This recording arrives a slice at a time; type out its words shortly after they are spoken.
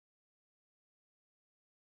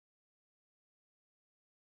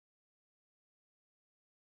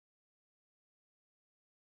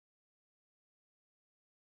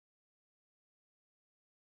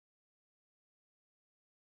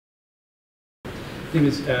name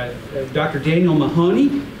is Dr. Daniel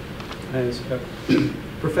Mahoney. Is a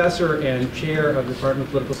professor and chair of the Department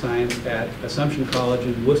of Political Science at Assumption College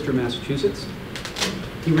in Worcester, Massachusetts.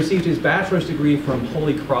 He received his bachelor's degree from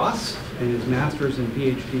Holy Cross and his master's and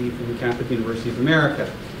PhD from the Catholic University of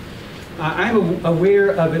America. I'm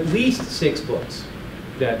aware of at least 6 books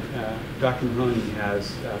that Dr. Mahoney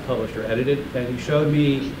has published or edited, and he showed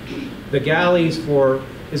me the galleys for,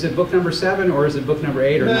 is it book number 7 or is it book number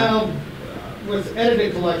 8 or now, with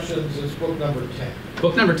edited collections, it's book number 10.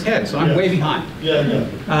 Book number 10, so I'm way behind.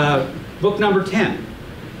 Yeah. Book number 10.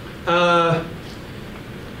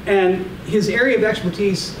 And his area of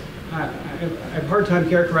expertise, I have a hard time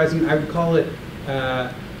characterizing, I would call it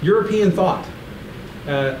European thought.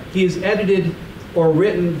 He has edited or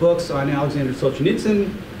written books on Alexander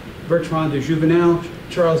Solzhenitsyn, Bertrand de Jouvenel,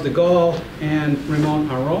 Charles de Gaulle, and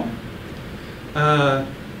Raymond Aron.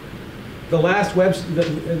 The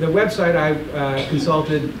website I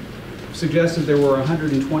consulted suggested there were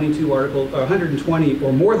 122 articles, 120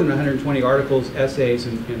 or more than 120 articles, essays,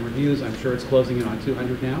 and reviews. I'm sure it's closing in on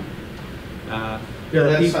 200 now. That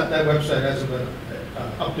website hasn't been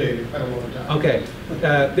updated in a long time. Okay.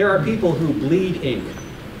 There are people who bleed ink.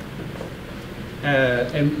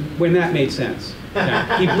 And when that made sense.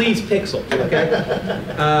 He bleeds pixels, okay?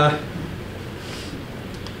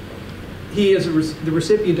 He is the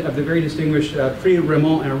recipient of the very distinguished Prix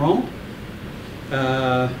Raymond Aron.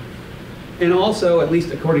 And also, at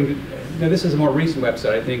least according to, now this is a more recent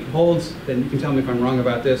website, I think, holds, and you can tell me if I'm wrong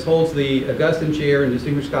about this, holds the Augustine Chair in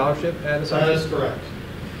Distinguished Scholarship at Assumption. That is correct.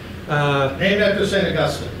 Named after St.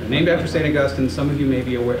 Augustine. Named after St. Augustine. Some of you may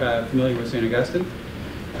be familiar with St. Augustine.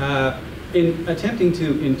 In attempting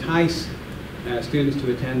to entice students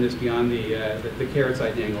to attend this beyond the carrots I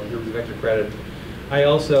dangle in terms of extra credit, I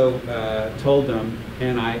also told them,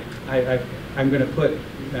 and I'm going to put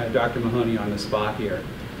Dr. Mahoney on the spot here.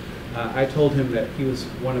 I told him that he was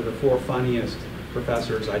one of the 4 funniest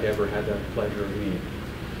professors I'd ever had the pleasure of meeting.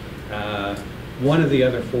 One of the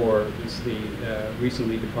other 4 is the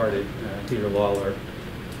recently departed Peter Lawler.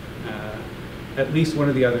 At least one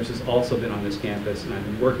of the others has also been on this campus, and I've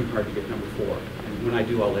been working hard to get number 4. And when I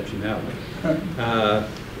do, I'll let you know.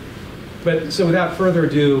 But so without further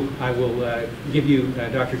ado, I will give you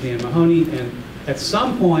Dr. Dan Mahoney, and at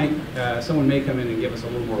some point, someone may come in and give us a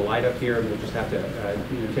little more light up here, and we'll just have to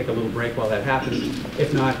take a little break while that happens.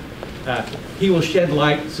 If not, he will shed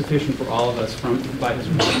light sufficient for all of us by his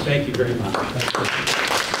remarks. Thank you very much.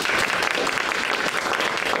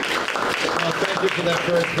 Thank you for that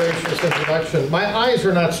very gracious introduction. My eyes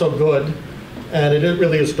are not so good, and it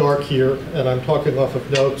really is dark here, and I'm talking off of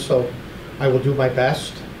notes, so I will do my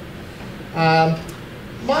best.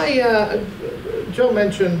 Joe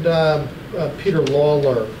mentioned Peter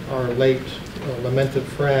Lawler, our late lamented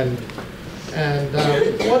friend, and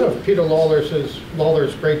one of Peter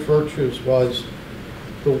Lawler's great virtues was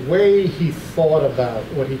the way he thought about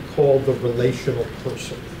what he called the relational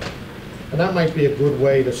person. And that might be a good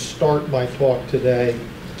way to start my talk today.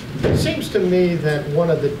 It seems to me that one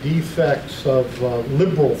of the defects of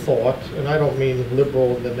liberal thought, and I don't mean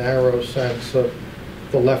liberal in the narrow sense of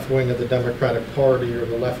the left wing of the Democratic Party or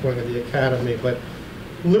the left wing of the Academy, but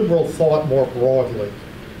liberal thought more broadly,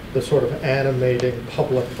 the sort of animating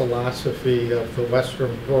public philosophy of the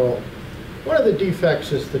Western world. One of the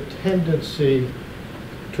defects is the tendency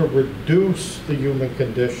to reduce the human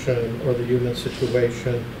condition or the human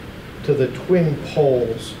situation to the twin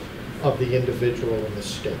poles of the individual and the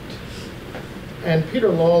state. And Peter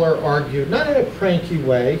Lawler argued, not in a cranky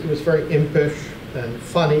way, he was very impish and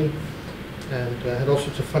funny and had all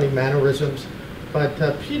sorts of funny mannerisms, but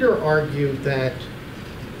Peter argued that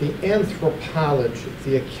the anthropology,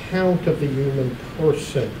 the account of the human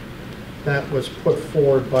person that was put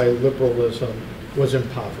forward by liberalism was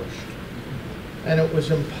impoverished. And it was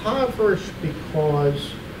impoverished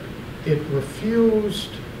because it refused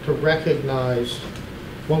to recognize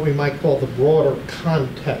what we might call the broader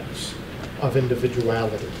context of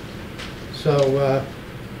individuality. So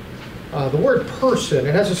the word person,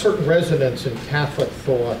 it has a certain resonance in Catholic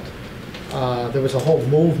thought. There was a whole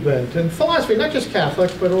movement in philosophy, not just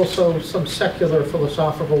Catholic, but also some secular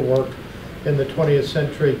philosophical work in the 20th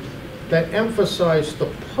century that emphasized the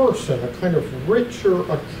person, a kind of richer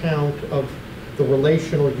account of the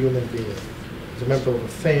relational human being. As a member of a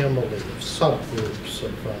family, of subgroups,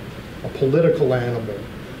 of a political animal,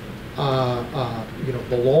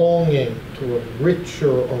 belonging to a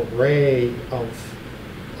richer array of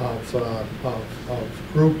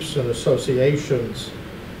groups and associations,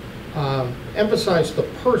 emphasize the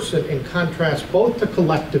person in contrast both to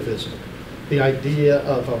collectivism the idea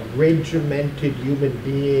of a regimented human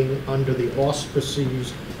being under the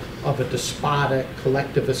auspices of a despotic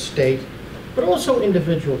collectivist state, but also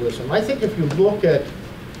individualism. I think if you look at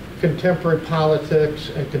contemporary politics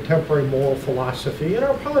and contemporary moral philosophy, and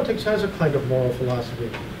our politics has a kind of moral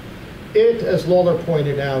philosophy, it, as Lawler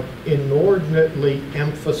pointed out, inordinately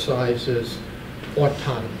emphasizes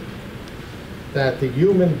autonomy. That the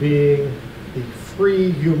human being, the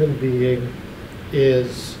free human being,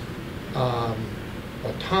 is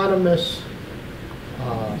autonomous.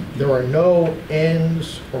 There are no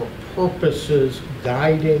ends or purposes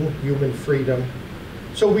guiding human freedom.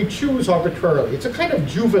 So we choose arbitrarily. It's a kind of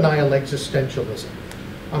juvenile existentialism.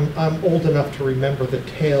 I'm old enough to remember the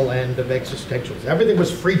tail end of existentialism. Everything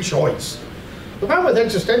was free choice. The problem with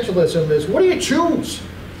existentialism is, what do you choose?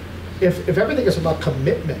 If everything is about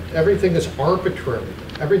commitment, everything is arbitrary,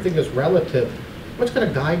 everything is relative, what's going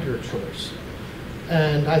to guide your choice?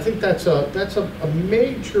 And I think that's a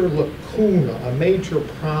major lacuna, a major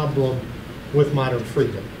problem with modern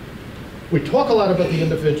freedom. We talk a lot about the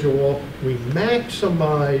individual. We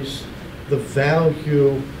maximize the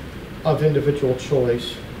value of individual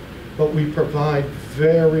choice, but we provide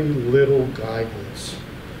very little guidance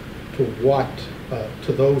to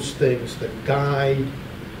those things that guide,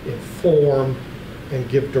 inform, and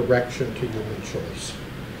give direction to human choice.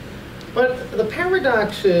 But the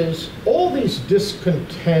paradox is, all these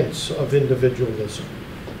discontents of individualism,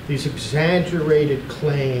 these exaggerated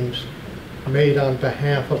claims made on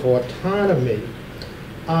behalf of autonomy,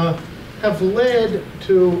 have led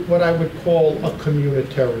to what I would call a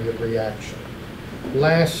communitarian reaction.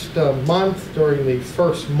 Last month, during the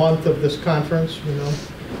first month of this conference,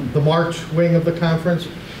 the March wing of the conference,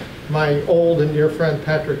 my old and dear friend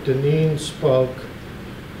Patrick Deneen spoke.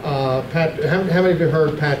 How many of you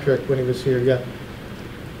heard Patrick when he was here? Yeah.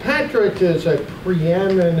 Patrick is a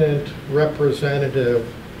preeminent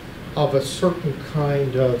representative of a certain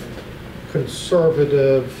kind of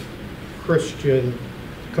conservative Christian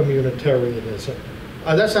communitarianism.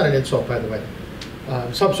 That's not an insult, by the way.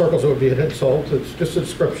 In some circles it would be an insult. It's just a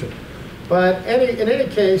description. But in any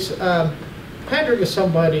case, Patrick is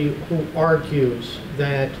somebody who argues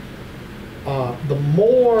that the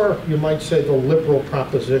more, you might say, the liberal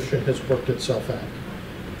proposition has worked itself out,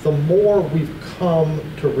 the more we've come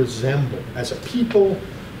to resemble, as a people,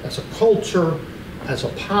 as a culture, as a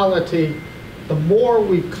polity, the more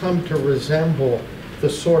we've come to resemble the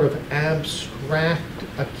sort of abstract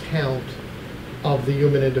account of the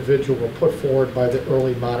human individual put forward by the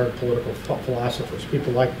early modern political philosophers,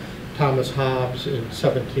 people like Thomas Hobbes in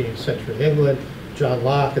 17th century England, John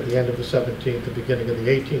Locke at the end of the 17th, the beginning of the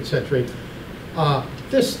 18th century.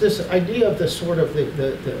 This idea of this sort of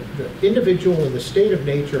the individual in the state of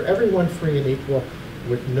nature, everyone free and equal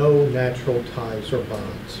with no natural ties or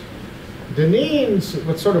bonds. Deneen's,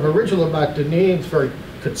 what's sort of original about Deneen's very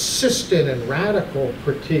consistent and radical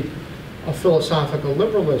critique of philosophical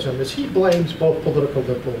liberalism is he blames both political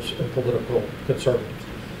liberals and political conservatives.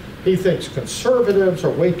 He thinks conservatives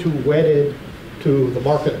are way too wedded to the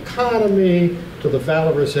market economy, to the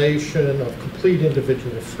valorization of complete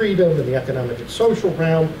individual freedom in the economic and social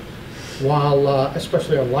realm, while,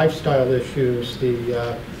 especially on lifestyle issues,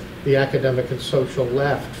 the academic and social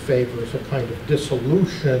left favors a kind of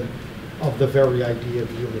dissolution of the very idea of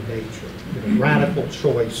human nature, radical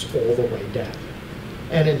choice all the way down.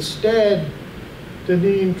 And instead,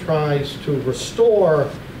 Deneen tries to restore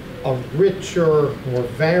a richer, more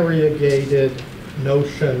variegated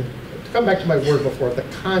notion, to come back to my word before, the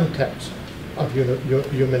context of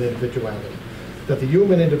human individuality. That the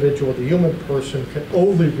human individual, the human person, can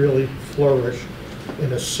only really flourish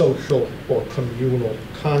in a social or communal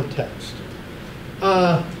context.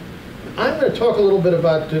 I'm going to talk a little bit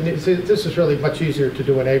about Deneen. See, this is really much easier to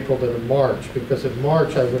do in April than in March, because in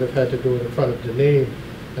March I would have had to do it in front of Deneen,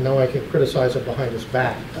 and now I can criticize him behind his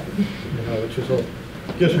back, which is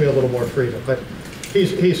gives me a little more freedom. But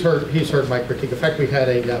he's heard my critique. In fact, we had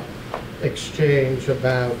a exchange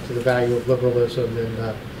about the value of liberalism in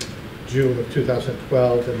June of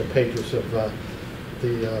 2012 in the pages of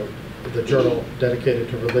the journal dedicated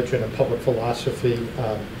to religion and public philosophy,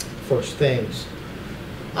 First Things.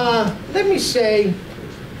 Let me say,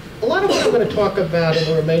 a lot of what I'm going to talk about in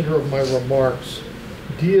the remainder of my remarks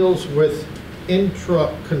deals with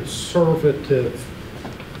intra-conservative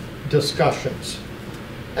discussions.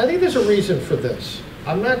 I think there's a reason for this.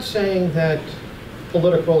 I'm not saying that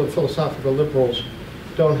political and philosophical liberals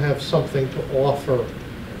don't have something to offer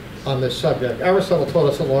on this subject. Aristotle told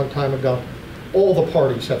us a long time ago, all the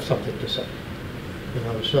parties have something to say.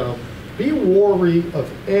 So be wary of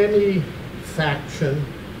any faction,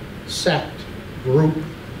 sect, group,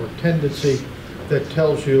 or tendency that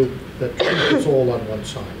tells you that truth is all on one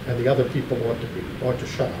side and the other people ought to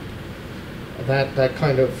shut up. That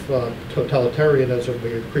kind of totalitarianism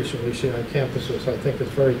we increasingly see on campuses, I think, is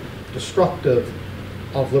very destructive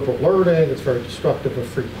of liberal learning. It's very destructive of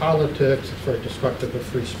free politics. It's very destructive of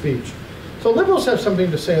free speech. So liberals have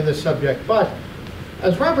something to say on this subject, but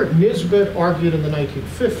as Robert Nisbet argued in the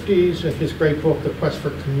 1950s in his great book, The Quest for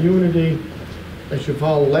Community, as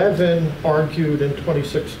Yuval Levin argued in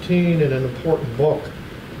 2016 in an important book,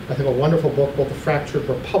 I think a wonderful book called The Fractured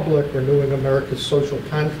Republic, Renewing America's Social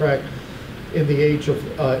Contract in the Age of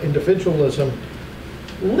Individualism,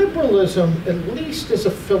 liberalism, at least as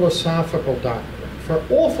a philosophical doctrine, for an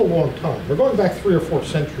awful long time, we're going back 3 or 4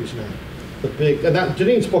 centuries now, and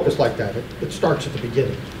Janine's book is like that. It starts at the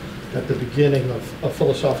beginning of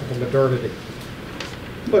philosophical modernity.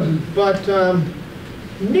 But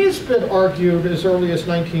Nisbet argued as early as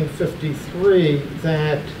 1953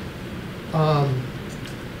 that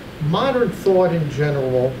modern thought in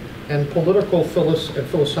general, and political and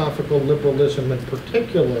philosophical liberalism in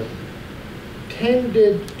particular,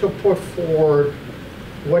 tended to put forward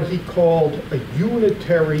what he called a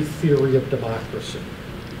unitary theory of democracy.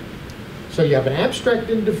 So you have an abstract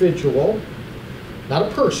individual, not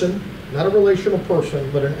a person, not a relational person,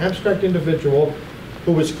 but an abstract individual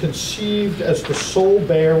who is conceived as the sole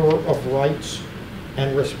bearer of rights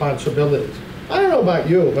and responsibilities. I don't know about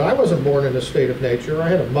you, but I wasn't born in a state of nature. I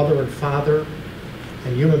had a mother and father,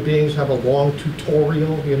 and human beings have a long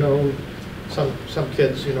tutorial, you know. Some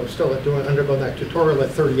kids, you know, still undergo that tutorial at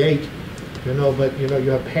 38, you know, but, you know, you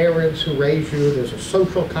have parents who raise you. There's a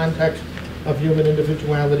social context of human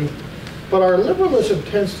individuality. But our liberalism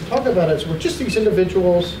tends to talk about it as we're just these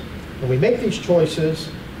individuals, and we make these choices,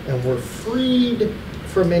 and we're freed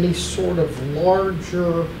from any sort of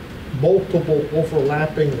larger, multiple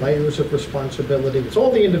overlapping layers of responsibility. It's all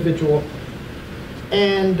the individual.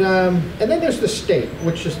 And then there's the state,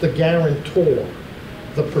 which is the guarantor,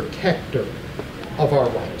 the protector of our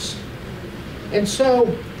rights. And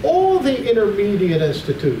so all the intermediate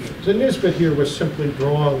institutions, and Nisbet here was simply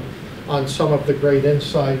drawing on some of the great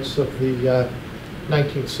insights of the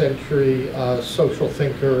 19th century social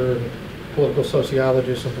thinker and political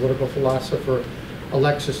sociologist and political philosopher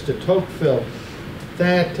Alexis de Tocqueville,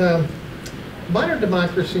 that modern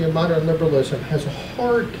democracy and modern liberalism has a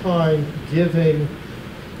hard time giving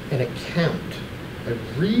an account, a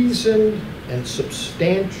reasoned and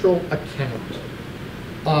substantial account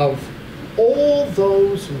of all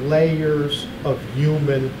those layers of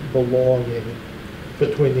human belonging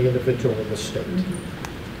between the individual and the state.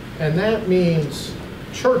 And that means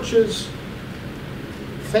churches,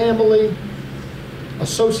 family,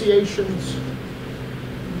 associations,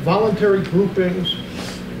 voluntary groupings,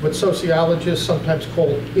 what sociologists sometimes call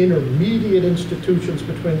intermediate institutions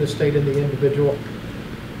between the state and the individual.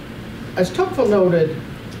 As Tocqueville noted,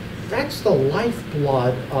 that's the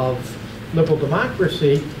lifeblood of liberal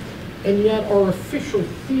democracy, and yet our official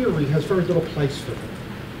theory has very little place for it,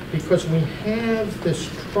 because we have this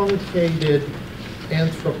truncated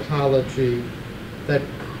anthropology that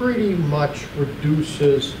pretty much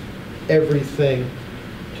reduces everything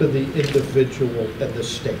to the individual and the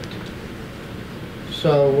state.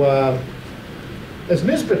 So, as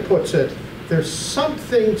Nisbet puts it, there's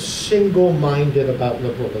something single-minded about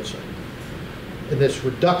liberalism in this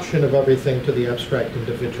reduction of everything to the abstract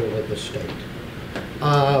individual and the state.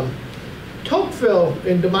 Tocqueville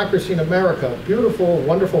in Democracy in America, beautiful,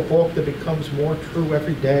 wonderful book that becomes more true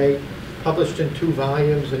every day, published in 2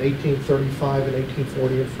 volumes in 1835 and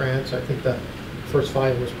 1840 in France. I think the first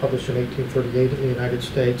volume was published in 1838 in the United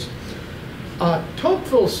States.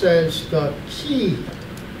 Tocqueville says the key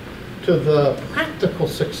to the practical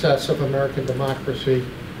success of American democracy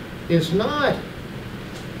is not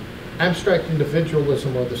abstract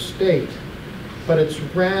individualism or the state, but it's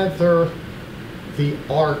rather the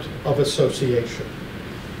art of association.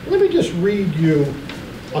 Let me just read you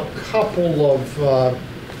a couple of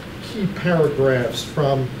key paragraphs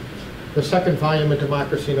from the second volume of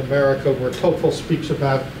Democracy in America, where Tocqueville speaks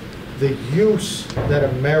about the use that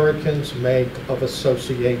Americans make of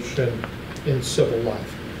association in civil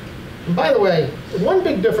life. And by the way, one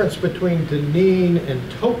big difference between Janine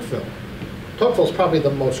and Tocqueville, Tocqueville's probably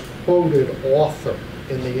the most quoted author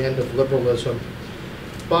in the end of liberalism,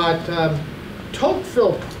 but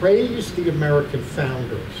Tocqueville praised the American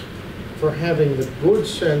founders for having the good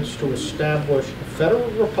sense to establish a federal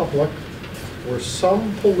republic where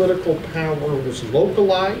some political power was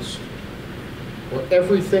localized, where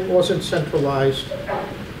everything wasn't centralized,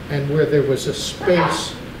 and where there was a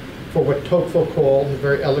space for what Tocqueville called, in a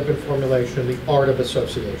very elegant formulation, the art of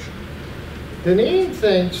association. Deneen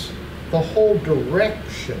thinks the whole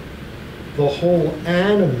direction, the whole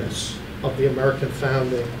animus of the American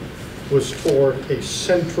founding was toward a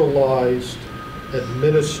centralized,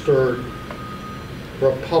 administered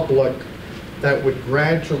republic that would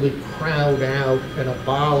gradually crowd out and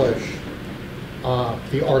abolish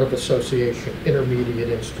the art of association, intermediate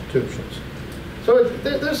institutions. So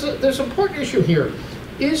there's an important issue here.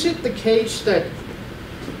 Is it the case that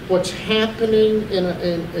what's happening in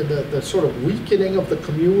the sort of weakening of the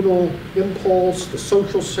communal impulse, the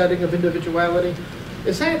social setting of individuality,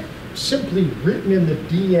 is that simply written in the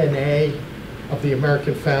DNA of the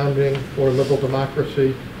American founding or liberal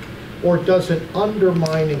democracy? Or does it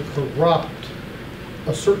undermine and corrupt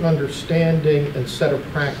a certain understanding and set of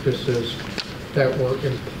practices that were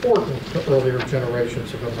important to earlier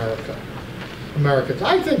generations of Americans?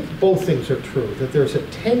 I think both things are true, that there's a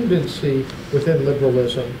tendency within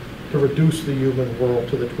liberalism to reduce the human world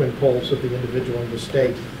to the twin poles of the individual and the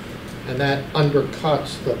state, and that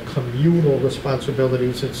undercuts the communal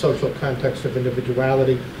responsibilities and social context of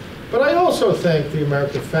individuality. But I also think the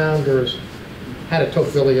American founders had a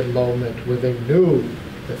Tocquevillian moment where they knew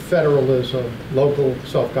that federalism, local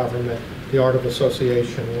self-government, the art of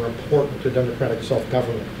association were important to democratic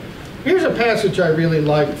self-government. Here's a passage I really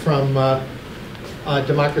like from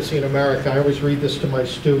Democracy in America. I always read this to my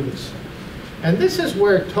students. And this is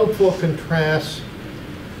where Tocqueville contrasts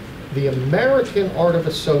the American art of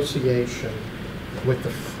association with the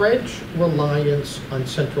French reliance on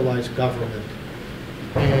centralized government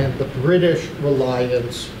and the British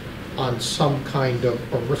reliance on some kind of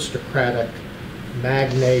aristocratic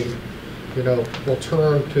magnate. You know, we'll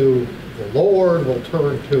turn to the Lord, we'll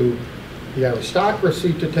turn to the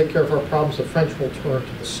aristocracy to take care of our problems. The French will turn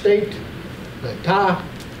to the state, l'État.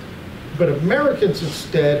 But Americans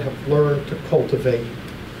instead have learned to cultivate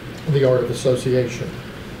the art of association.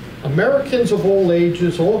 Americans of all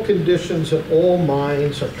ages, all conditions, and all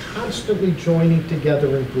minds are constantly joining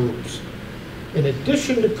together in groups. In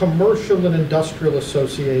addition to commercial and industrial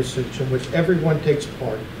associations in which everyone takes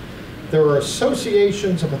part, there are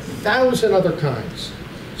associations of 1,000 other kinds.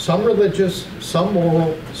 Some religious, some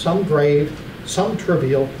moral, some grave, some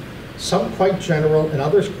trivial, some quite general, and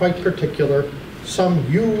others quite particular, some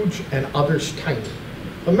huge and others tiny.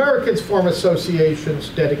 Americans form associations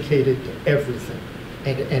dedicated to everything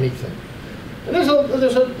and to anything. And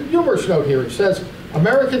there's a humorous note here. It says,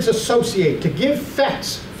 Americans associate to give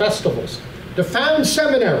fetes, festivals, to found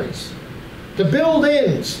seminaries, to build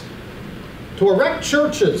inns, to erect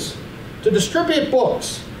churches, to distribute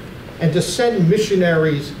books, and to send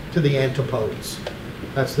missionaries to the antipodes.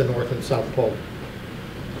 That's the North and South Pole.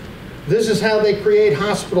 This is how they create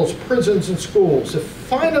hospitals, prisons, and schools. If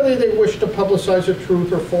finally they wish to publicize a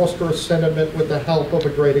truth or foster a sentiment with the help of a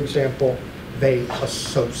great example, they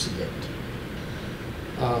associate.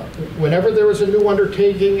 Whenever there is a new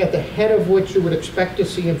undertaking at the head of which you would expect to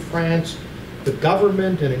see in France the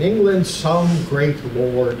government, and in England some great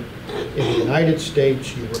lord, in the United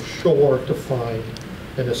States you are sure to find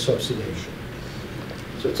an association.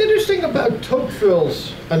 So what's interesting about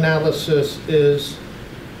Tocqueville's analysis is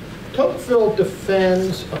Tocqueville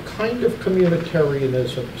defends a kind of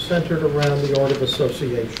communitarianism centered around the art of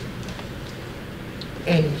association.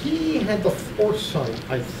 And he had the foresight,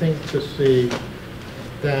 I think, to see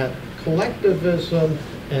that collectivism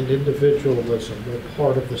and individualism were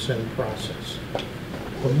part of the same process.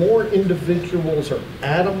 The more individuals are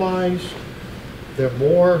atomized,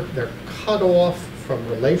 they're cut off from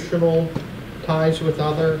relational ties with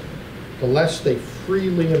others, the less they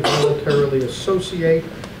freely and voluntarily associate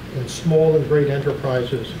in small and great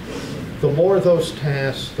enterprises, the more those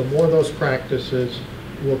tasks, the more those practices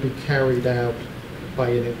will be carried out by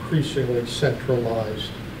an increasingly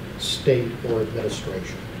centralized state or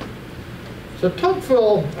administration. So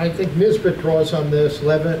Tocqueville, I think Nisbet draws on this,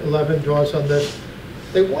 Levin draws on this.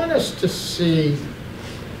 They want us to see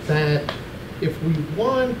that if we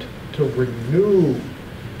want to renew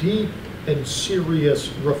deep and serious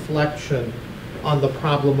reflection on the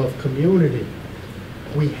problem of community,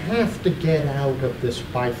 we have to get out of this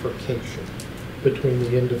bifurcation between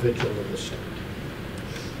the individual and the state.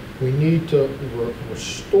 We need to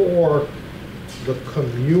restore the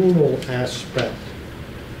communal aspect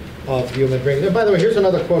of human beings. And by the way, here's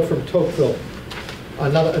another quote from Tocqueville.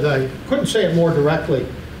 I couldn't say it more directly.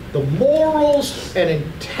 The morals and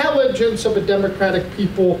intelligence of a democratic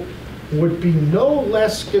people would be no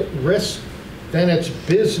less at risk than its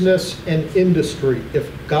business and industry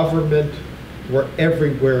if government were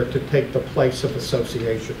everywhere to take the place of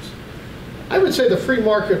associations. I would say the free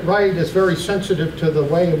market right is very sensitive to the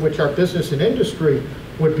way in which our business and industry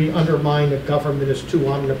would be undermined if government is too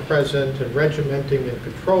omnipresent and regimenting and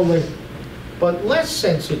controlling, but less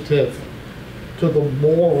sensitive to the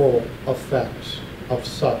moral effects of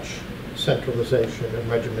such centralization and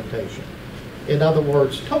regimentation. In other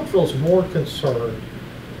words, Tocqueville's more concerned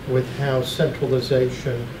with how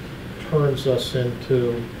centralization turns us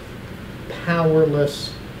into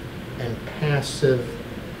powerless and passive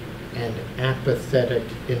and apathetic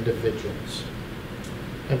individuals.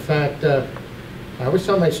 In fact, I always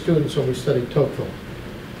tell my students when we study Tocqueville,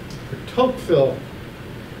 for Tocqueville,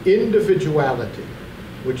 individuality,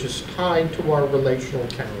 which is tied to our relational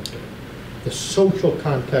character, the social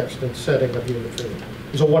context and setting of human freedom,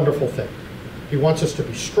 is a wonderful thing. He wants us to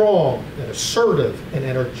be strong and assertive and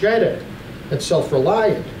energetic and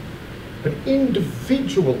self-reliant. But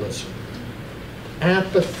individualism,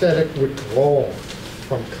 apathetic withdrawal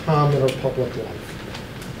from common or public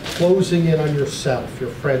life, closing in on yourself, your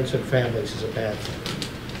friends and families is a bad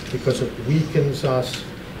thing because it weakens us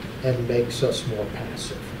and makes us more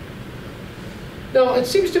passive. Now, it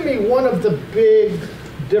seems to me one of the big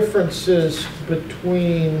differences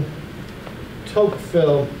between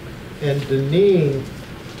Tocqueville and Denis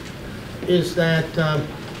is that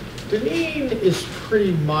Denis is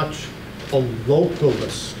pretty much a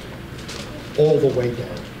localist all the way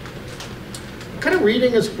down. Kind of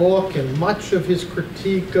reading his book, and much of his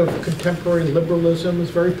critique of contemporary liberalism is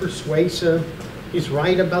very persuasive. He's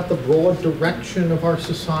right about the broad direction of our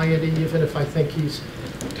society, even if I think he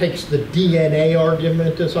takes the DNA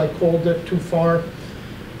argument, as I called it, too far.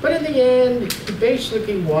 But in the end, he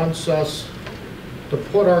basically wants us to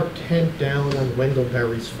put our tent down on Wendell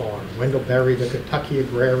Berry's farm. Wendell Berry, the Kentucky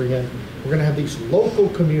agrarian. We're going to have these local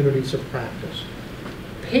communities of practice.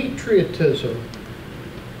 Patriotism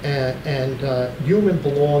and human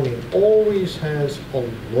belonging always has a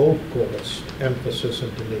localist emphasis in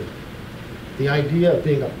Denis. The idea of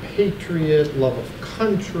being a patriot, love of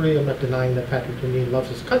country, I'm not denying that Patrick Denis loves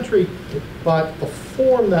his country, but the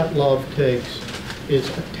form that love takes is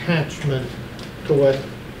attachment to what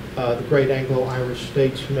the great Anglo-Irish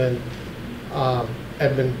statesman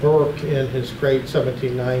Edmund Burke, in his great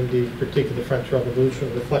 1790 critique of the French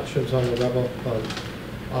Revolution, Reflections on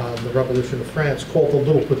the Revolution of France, called the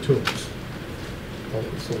little platoons. Well,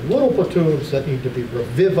 it's the little platoons that need to be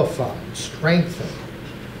revivified, strengthened,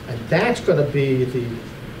 and that's going to be the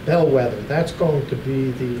bellwether. That's going to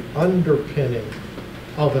be the underpinning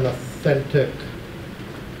of an authentic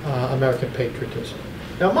American patriotism.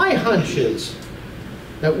 Now, my hunch is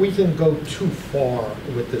that we can go too far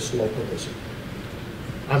with this localism.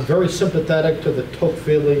 I'm very sympathetic to the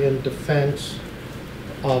Tocquevillian defense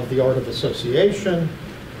of the art of association.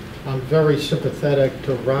 I'm very sympathetic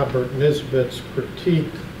to Robert Nisbet's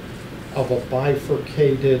critique of a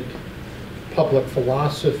bifurcated public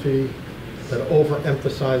philosophy that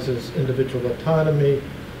overemphasizes individual autonomy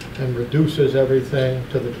and reduces everything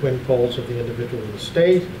to the twin poles of the individual and the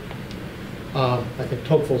state. I think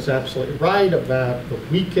Tocqueville's absolutely right about the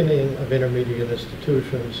weakening of intermediate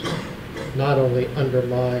institutions not only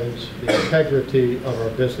undermines the integrity of our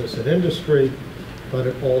business and industry, but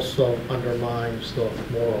it also undermines the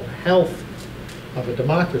moral health of a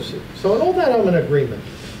democracy. So in all that, I'm in agreement.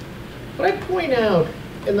 But I point out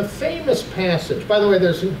in the famous passage, by the way,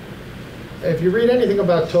 if you read anything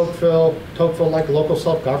about Tocqueville like local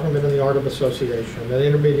self-government and the art of association and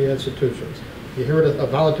intermediate institutions, you hear it, a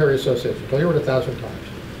voluntary association, you'll hear it 1,000 times.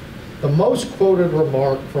 The most quoted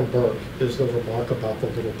remark from Burke is the remark about the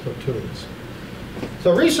little platoons.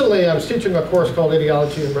 So recently I was teaching a course called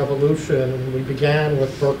Ideology and Revolution, and we began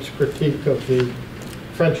with Burke's critique of the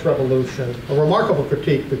French Revolution, a remarkable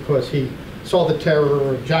critique because he saw the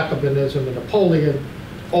terror of Jacobinism and Napoleon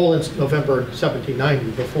all in November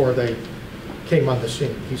 1790 before they came on the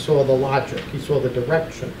scene. He saw the logic, he saw the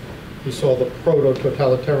direction, he saw the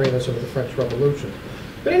proto-totalitarianism of the French Revolution.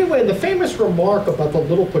 But anyway, the famous remark about the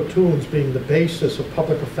little platoons being the basis of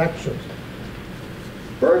public affections,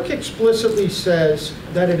 Burke explicitly says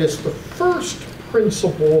that it is the first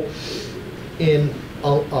principle in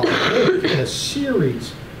a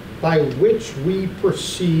series by which we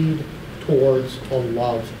proceed towards a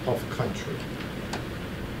love of country.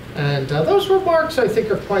 And those remarks, I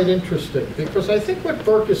think, are quite interesting, because I think what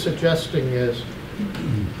Burke is suggesting is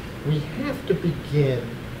we have to begin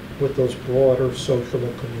with those broader social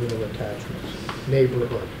and communal attachments.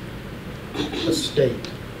 Neighborhood, estate,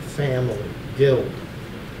 family, guild.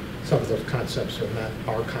 Some of those concepts are not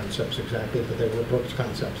our concepts exactly, but they were Burke's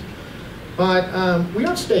concepts. But we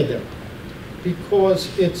don't stay there,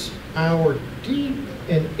 because it's our deep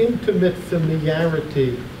and intimate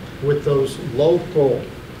familiarity with those local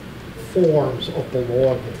forms of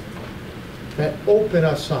belonging that open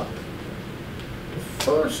us up to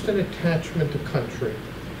first an attachment to country,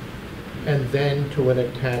 and then to an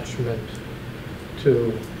attachment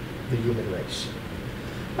to the human race.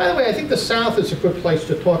 By the way, I think the South is a good place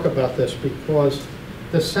to talk about this, because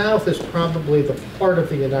the South is probably the part of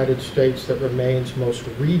the United States that remains most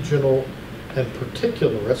regional and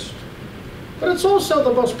particularist, but it's also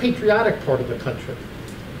the most patriotic part of the country.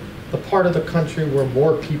 The part of the country where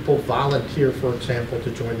more people volunteer, for example,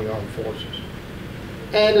 to join the armed forces.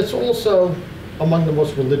 And it's also among the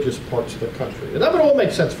most religious parts of the country. And that would all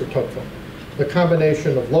make sense for Tocqueville. The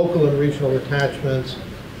combination of local and regional attachments,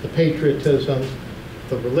 the patriotism,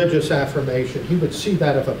 the religious affirmation, he would see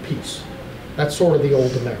that of a piece. That's sort of the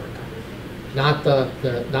old America. Not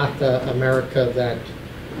the America that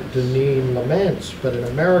Deneen laments, but an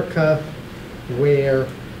America where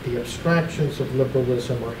the abstractions of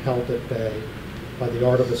liberalism are held at bay by the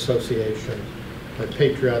art of association, by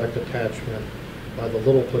patriotic attachment, by the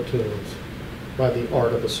little platoons, by the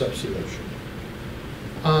art of association.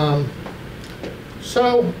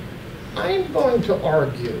 So I'm going to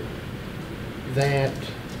argue that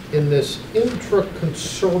in this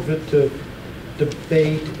intra-conservative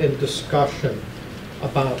debate and discussion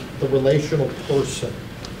about the relational person,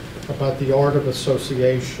 about the art of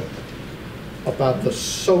association, about the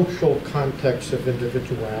social context of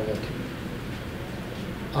individuality,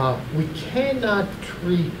 we cannot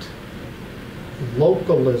treat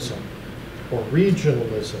localism or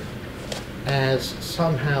regionalism as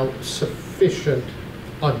somehow sufficient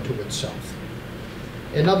unto itself.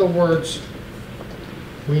 In other words,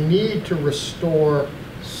 we need to restore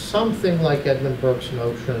something like Edmund Burke's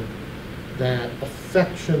notion that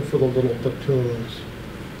affection for the little platoons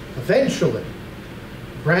eventually,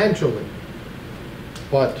 gradually,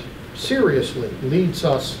 but seriously leads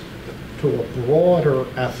us to a broader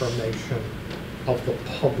affirmation of the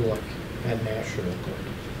public and national good.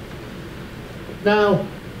 Now,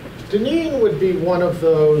 Deneen would be one of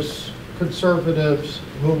those conservatives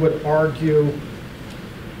who would argue,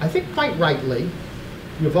 I think quite rightly,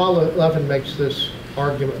 Yuval Levin makes this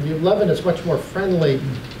argument. Levin is much more friendly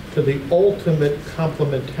to the ultimate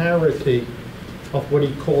complementarity of what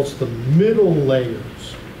he calls the middle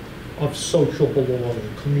layers of social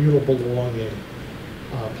belonging, communal belonging,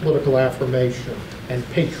 political affirmation, and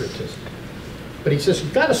patriotism. But he says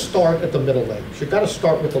you've got to start at the middle layers. You've got to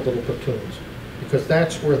start with the little platoons, because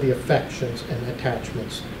that's where the affections and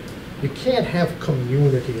attachments. You can't have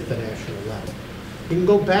community at the national level. You can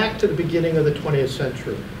go back to the beginning of the 20th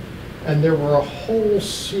century, and there were a whole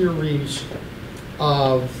series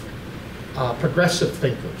of progressive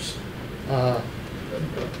thinkers,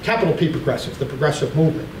 capital P progressive, the progressive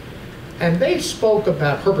movement. And they spoke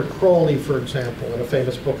about, Herbert Crowley, for example, in a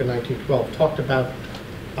famous book in 1912, talked about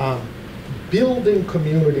building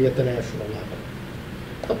community at the national level.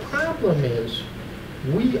 The problem is,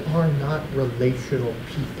 we are not relational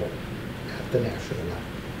people at the national level.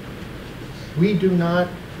 We do not,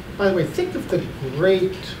 by the way, think of the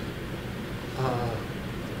great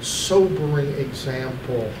sobering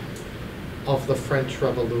example of the French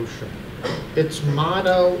Revolution. Its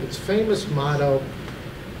motto, its famous motto,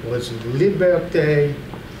 was liberté,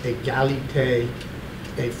 égalité,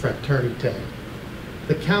 et fraternité.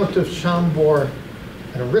 The Count of Chambord,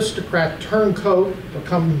 an aristocrat turncoat,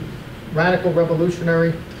 become radical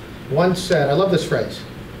revolutionary, once said, I love this phrase,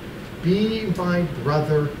 "Be my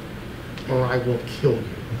brother or I will kill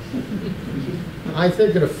you." I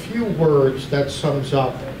think in a few words that sums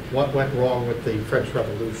up what went wrong with the French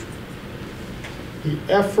Revolution. The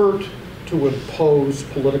effort to impose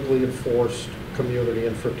politically enforced community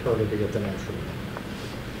and fraternity at the national level.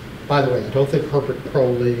 By the way, I don't think Herbert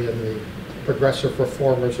Crowley and the progressive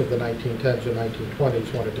reformers of the 1910s and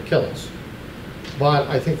 1920s wanted to kill us. But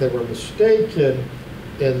I think they were mistaken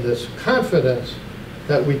in this confidence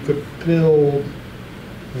that we could build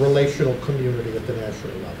relational community at the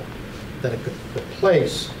national level, that it could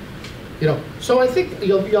replace, So I think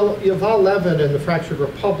Yuval Levin in The Fractured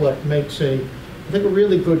Republic makes I think a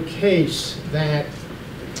really good case that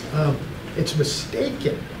it's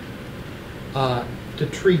mistaken to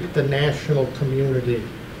treat the national community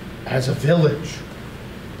as a village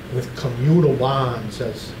with communal bonds,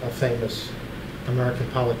 as a famous American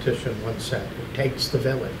politician once said, "It takes the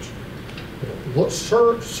village."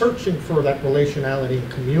 Searching for that relationality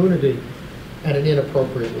and community at an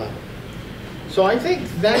inappropriate level. So I think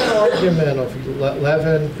that argument of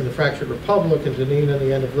Levin in The Fractured Republic and Deneen in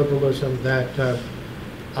The End of Liberalism, that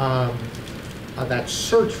that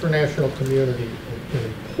search for national community in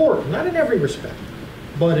important, not in every respect,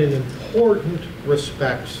 but in important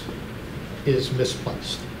respects, is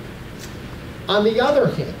misplaced. On the other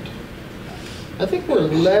hand, I think where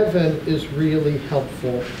Levin is really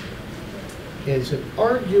helpful is in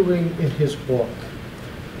arguing in his book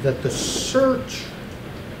that the search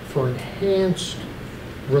for enhanced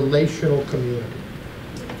relational community,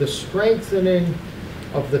 the strengthening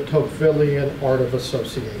of the Tocquevillian art of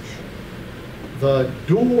association, the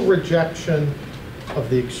dual rejection of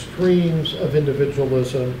the extremes of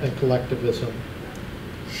individualism and collectivism,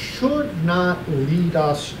 should not lead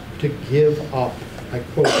us to give up, I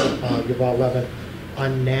quote Yuval Levin,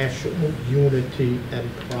 on national unity and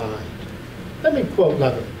pride. Let me quote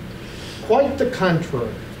Levin. Quite the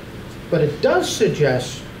contrary, but it does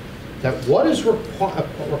suggest that what is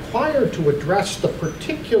required to address the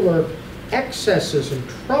particular excesses and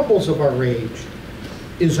troubles of our age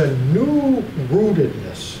is a new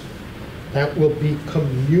rootedness that will be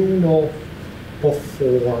communal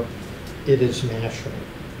before it is national.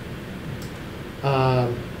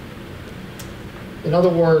 In other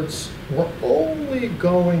words, we're only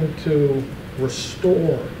going to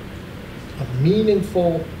restore a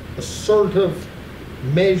meaningful, assertive,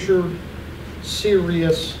 measured,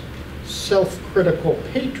 serious, self-critical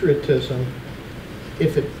patriotism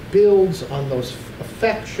if it builds on those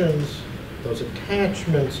affections, those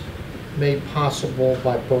attachments made possible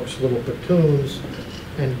by Burke's Little Platoons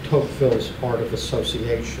and Tocqueville's art of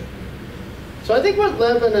association. So I think what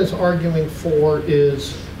Levin is arguing for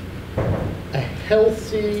is a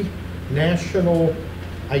healthy national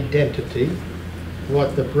identity,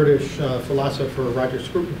 what the British philosopher Roger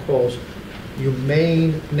Scruton calls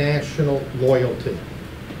humane national loyalty,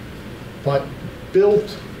 but built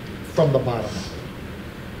from the bottom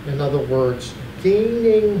up. In other words,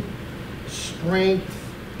 gaining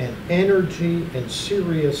strength and energy and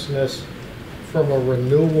seriousness from a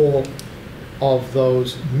renewal of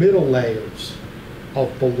those middle layers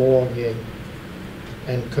of belonging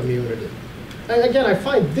and community. And again, I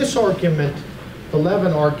find this argument, the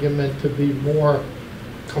Levin argument, to be more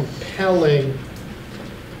compelling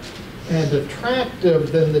and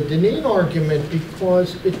attractive than the Deneen argument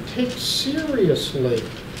because it takes seriously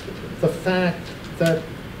the fact that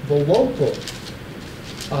the local,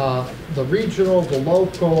 the regional, the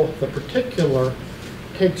local, the particular,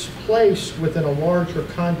 takes place within a larger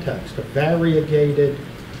context, a variegated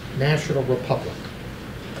national republic.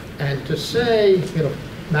 And to say, you know,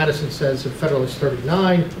 Madison says in Federalist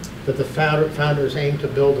 39 that the founders aimed to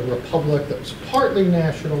build a republic that was partly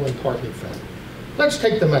national and partly federal. Let's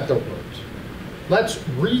take them at their words. Let's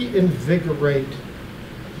reinvigorate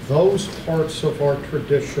those parts of our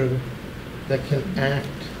tradition that can act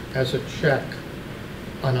as a check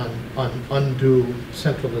on undue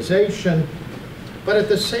centralization. But at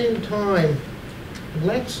the same time,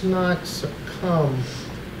 let's not succumb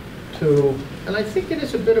to, and I think it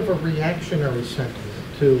is a bit of a reactionary sentiment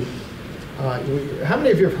to, how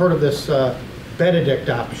many of you have heard of this Benedict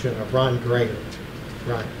option of Ron Dreher?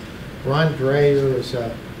 Right. Ron Dreher is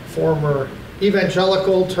a former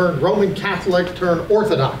evangelical turned Roman Catholic turned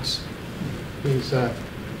Orthodox. He's,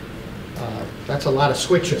 that's a lot of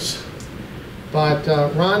switches. But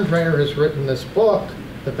Ron Dreher has written this book,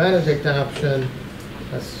 The Benedict Option,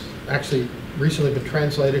 that's actually recently been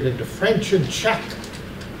translated into French and Czech.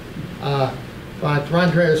 But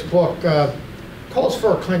Ron Dreher's book calls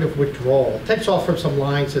for a kind of withdrawal. It takes off from some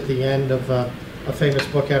lines at the end of a famous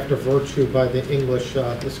book, After Virtue, by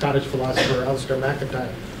the Scottish philosopher Alistair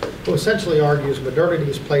MacIntyre, who essentially argues modernity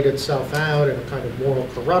has played itself out in a kind of moral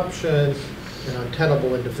corruption, an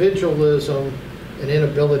untenable individualism, an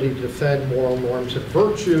inability to defend moral norms and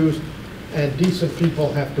virtues, and decent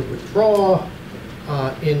people have to withdraw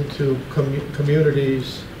into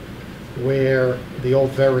communities where the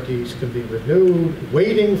old verities can be renewed,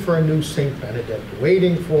 waiting for a new Saint Benedict,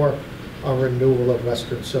 waiting for a renewal of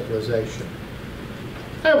Western civilization.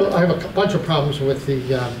 I have a bunch of problems with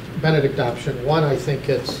the Benedict option. One, I think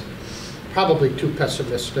it's probably too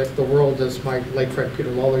pessimistic. The world, as my late friend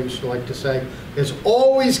Peter Lawler used to like to say, is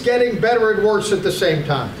always getting better and worse at the same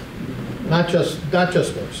time, not just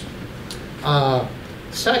worse.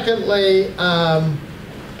 Secondly,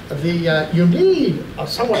 you need a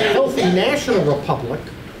somewhat healthy national republic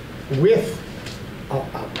with a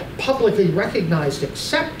publicly recognized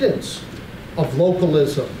acceptance of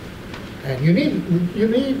localism. And you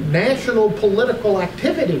need national political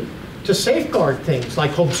activity to safeguard things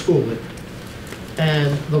like homeschooling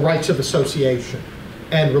and the rights of association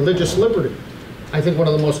and religious liberty. I think one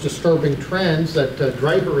of the most disturbing trends that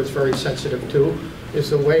Dreher is very sensitive to is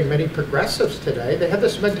the way many progressives today, they have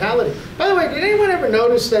this mentality. By the way, did anyone ever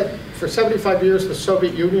notice that for 75 years the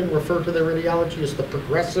Soviet Union referred to their ideology as the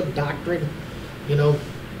progressive doctrine? You know,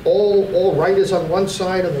 all right is on one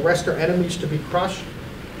side and the rest are enemies to be crushed.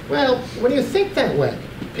 Well, when you think that way,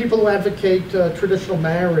 people who advocate traditional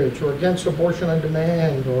marriage or against abortion on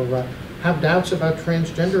demand or have doubts about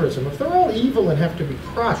transgenderism, if they're all evil and have to be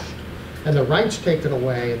crushed and their rights taken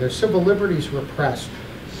away and their civil liberties repressed,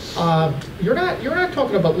 you're not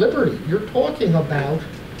talking about liberty. You're talking about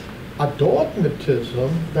a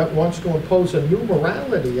dogmatism that wants to impose a new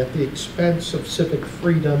morality at the expense of civic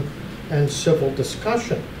freedom and civil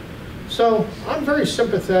discussion. So I'm very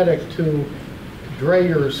sympathetic to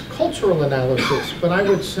Dreyer's cultural analysis, but I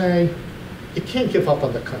would say you can't give up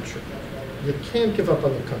on the country. You can't give up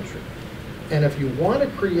on the country. And if you want to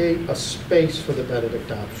create a space for the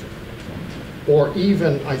Benedict option, or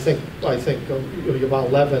even, I think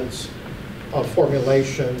Yuval Levin's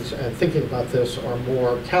formulations and thinking about this are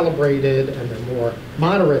more calibrated and they're more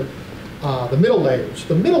moderate, the middle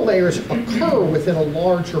layers occur within a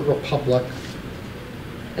larger republic,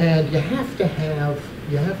 and you have to have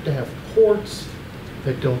courts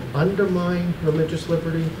that don't undermine religious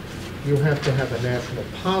liberty. You have to have a national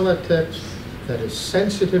politics that is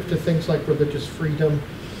sensitive to things like religious freedom.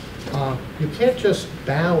 You can't just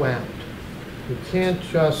bow out. You can't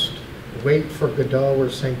just wait for Godot or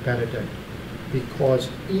St. Benedict, because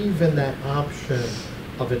even that option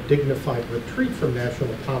of a dignified retreat from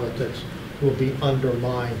national politics will be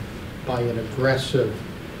undermined by an aggressive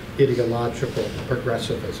ideological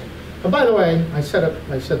progressivism. And by the way, I said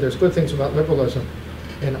there's good things about liberalism.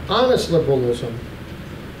 And honest liberalism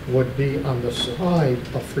would be on the side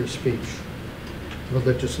of free speech,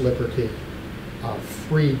 religious liberty,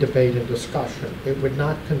 free debate and discussion. It would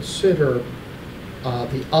not consider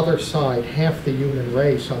the other side, half the human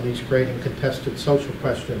race on these great and contested social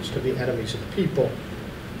questions, to be enemies of the people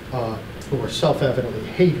who are self-evidently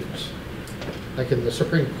haters. Like in the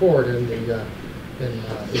Supreme Court in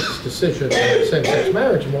its decision on same-sex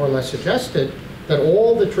marriage more or less suggested that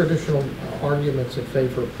all the traditional arguments in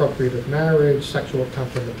favor of procreative marriage, sexual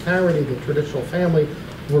complementarity, the traditional family,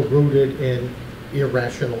 were rooted in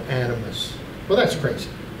irrational animus. Well, that's crazy.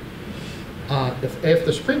 If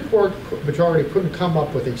the Supreme Court majority couldn't come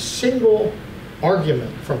up with a single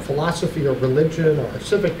argument from philosophy or religion or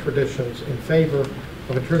civic traditions in favor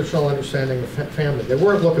of a traditional understanding of family, they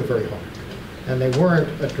weren't looking very hard. And they weren't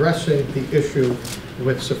addressing the issue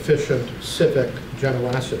with sufficient civic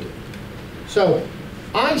generosity. So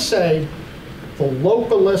I say the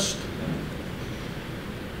localist,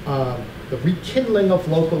 the rekindling of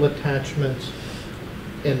local attachments,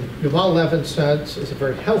 in Yuval Levin says, is a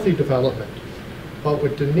very healthy development. But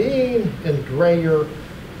with Deneen and Dreyer,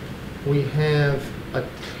 we have a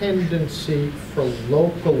tendency for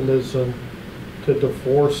localism to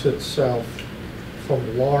divorce itself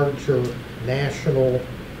from larger national,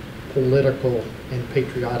 political, and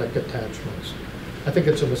patriotic attachments. I think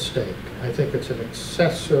it's a mistake. I think it's an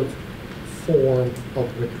excessive form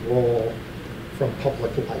of withdrawal from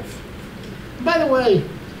public life. By the way,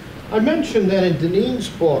 I mentioned that in Deneen's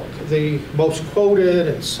book, the most quoted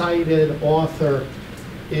and cited author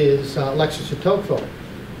is Alexis de Tocqueville.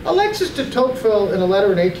 Alexis de Tocqueville, in a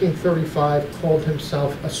letter in 1835, called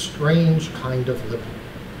himself a strange kind of liberal,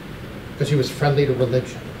 because he was friendly to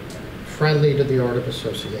religion, friendly to the art of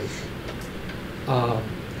association.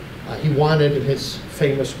 He wanted, in his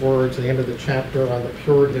famous words at the end of the chapter on the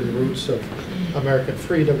Puritan roots of American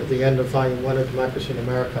freedom at the end of Volume 1 of Democracy in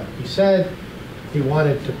America, he said he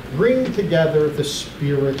wanted to bring together the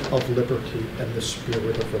spirit of liberty and the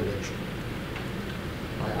spirit of religion.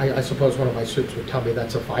 I suppose one of my students would tell me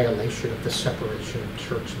that's a violation of the separation of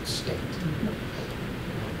church and state.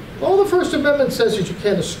 All the First Amendment says is you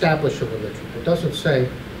can't establish a religion. It doesn't say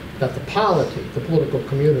that the polity, the political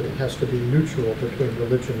community, has to be neutral between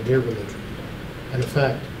religion and irreligion. And in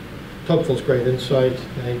fact, Tocqueville's great insight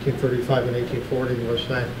in 1835 and 1840 was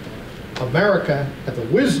that America had the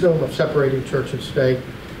wisdom of separating church and state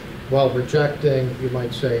while rejecting, you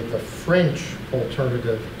might say, the French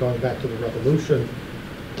alternative, going back to the Revolution,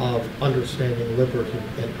 of understanding liberty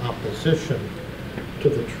in opposition to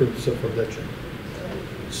the truths of religion.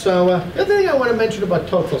 So the other thing I want to mention about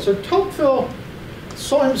Tocqueville, so Tocqueville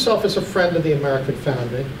saw himself as a friend of the American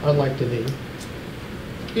founding, unlike Denis.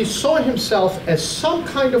 He saw himself as some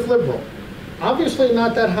kind of liberal, obviously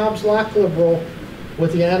not that Hobbes-Locke liberal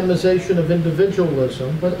with the atomization of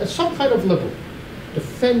individualism, but as some kind of liberal,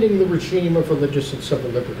 defending the regime of religious and civil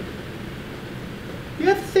liberty.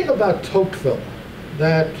 The other thing about Tocqueville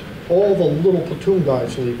that all the little platoon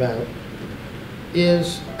guys leave out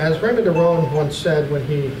is, as Raymond Aron once said when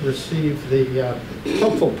he received the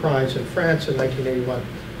Tocqueville Prize in France in 1981,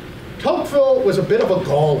 Tocqueville was a bit of a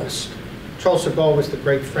Gaullist. Charles de Gaulle was the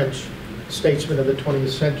great French statesman of the 20th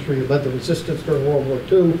century, led the resistance during World War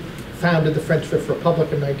II, founded the French Fifth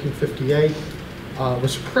Republic in 1958,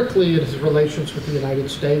 was prickly in his relations with the United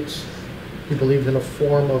States. He believed in a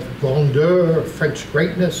form of grandeur, French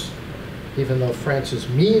greatness, even though France's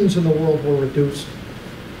means in the world were reduced.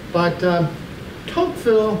 But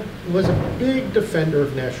Tocqueville was a big defender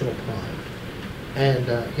of national pride,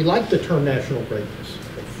 and he liked the term national greatness.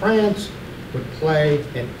 That France would play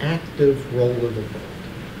an active role in the world.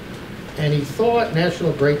 And he thought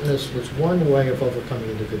national greatness was one way of overcoming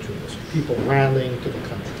individualism, people rallying to the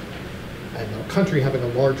country, and the country having a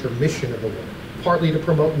larger mission in the world, partly to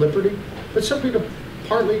promote liberty, but simply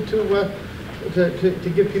partly to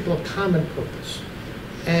give people a common purpose.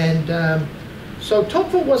 And so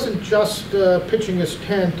Tocqueville wasn't just pitching his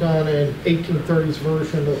tent on an 1830s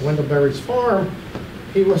version of Wendell Berry's farm.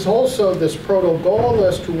 He was also this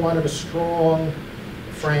proto-Gaullist who wanted a strong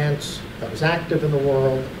France that was active in the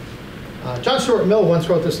world. John Stuart Mill once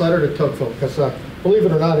wrote this letter to Tocqueville because, believe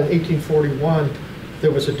it or not, in 1841,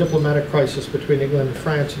 there was a diplomatic crisis between England and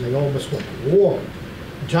France, and they almost went to war.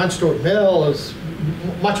 John Stuart Mill is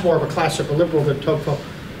much more of a classical liberal than Tocqueville.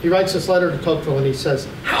 He writes this letter to Tocqueville, and he says,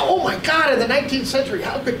 oh my God, in the 19th century,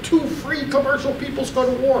 how could two free commercial peoples go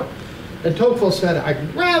to war? And Tocqueville said,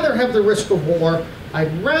 I'd rather have the risk of war,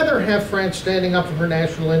 I'd rather have France standing up for her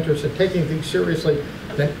national interests and taking things seriously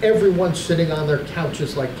than everyone sitting on their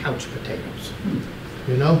couches like couch potatoes,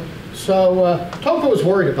 you know? So Tocqueville was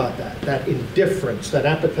worried about that indifference, that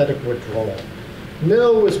apathetic withdrawal.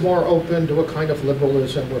 Mill was more open to a kind of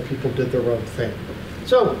liberalism where people did their own thing.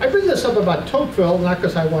 So I bring this up about Tocqueville, not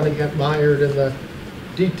because I want to get mired in the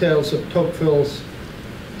details of Tocqueville's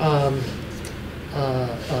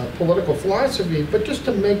political philosophy, but just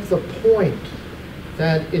to make the point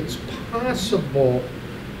that it's possible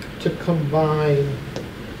to combine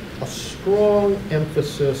a strong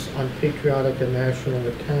emphasis on patriotic and national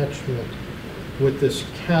attachment with this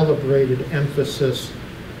calibrated emphasis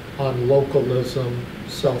on localism,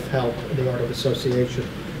 self-help, and the art of association.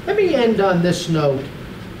 Let me end on this note.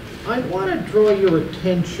 I want to draw your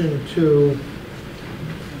attention to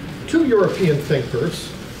two European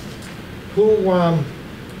thinkers who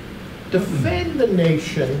defend the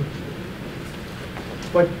nation,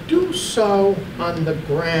 but do so on the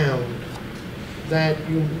ground that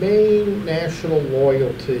humane national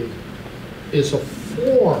loyalty is a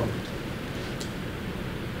form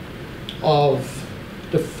of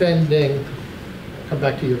defending, come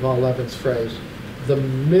back to Yuval Levin's phrase, the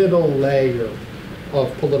middle layer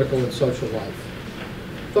of political and social life.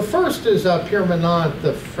 The first is Pierre Menant,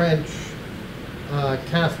 the French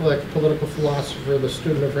Catholic political philosopher, the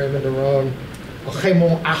student of Raymond Aron,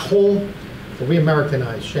 Raymond Aron, we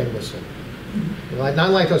Americanized shamelessly.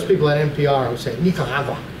 Not like those people at NPR who say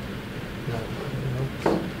Nicaragua.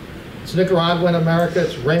 No, it's Nicaragua in America,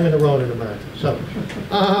 it's Raymond Aron in America. So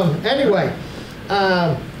anyway,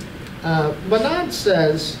 Menant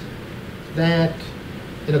says that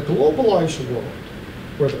in a globalized world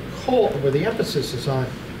where the emphasis is on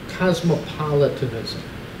cosmopolitanism,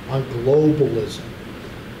 on globalism.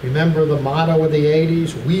 Remember the motto of the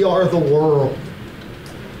 80s, we are the world.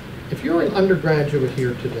 If you're an undergraduate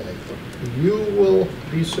here today, you will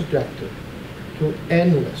be subjected to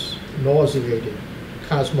endless, nauseating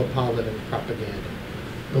cosmopolitan propaganda,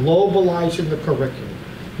 globalizing the curriculum.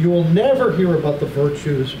 You will never hear about the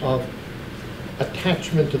virtues of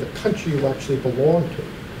attachment to the country you actually belong to.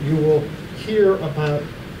 You will hear about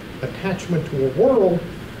attachment to a world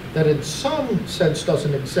that in some sense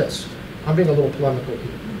doesn't exist. I'm being a little polemical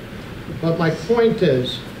here. But my point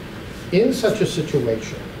is, in such a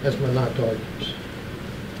situation, as Menant argues,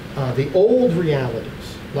 the old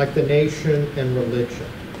realities, like the nation and religion,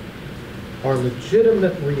 are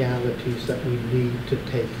legitimate realities that we need to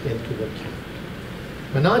take into account.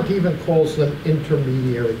 Menant even calls them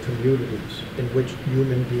intermediary communities in which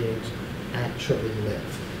human beings actually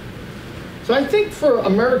live. So I think for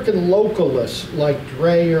American localists like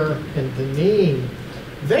Dreyer and Deneen,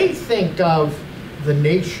 they think of the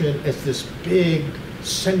nation as this big,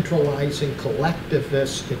 centralizing,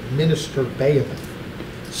 collectivist, administered behemoth,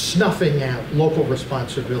 snuffing out local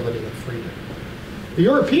responsibility and freedom. The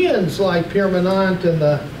Europeans, like Pierre Menant and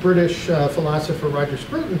the British philosopher Roger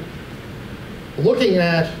Scruton, looking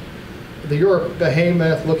at the Europe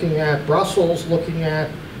behemoth, looking at Brussels, looking at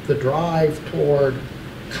the drive toward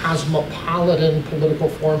cosmopolitan political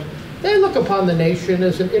forms, they look upon the nation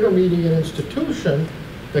as an intermediate institution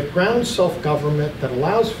that grounds self-government, that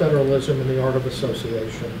allows federalism and the art of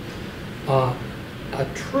association, a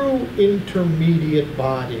true intermediate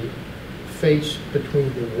body faced between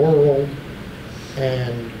the world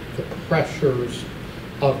and the pressures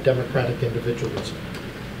of democratic individualism.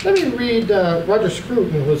 Let me read Roger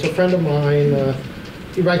Scruton, who's a friend of mine.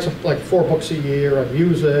 He writes like 4 books a year on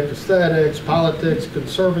music, aesthetics, politics,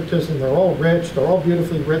 conservatism. They're all rich, they're all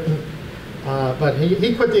beautifully written. But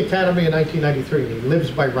he quit the academy in 1993, and he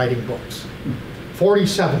lives by writing books.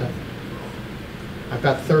 47 of them. I've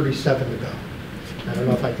got 37 to go. I don't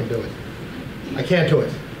know if I can do it. I can't do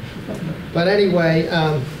it. But anyway,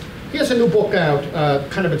 he has a new book out,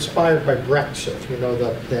 kind of inspired by Brexit, you know,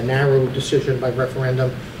 the narrow decision by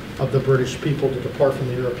referendum of the British people to depart from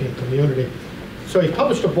the European community. So he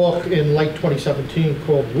published a book in late 2017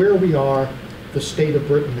 called Where We Are, the State of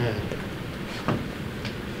Britain Now.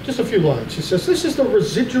 Just a few lines. He says, this is the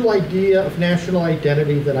residual idea of national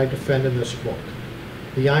identity that I defend in this book.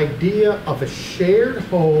 The idea of a shared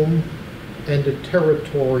home and a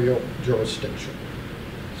territorial jurisdiction.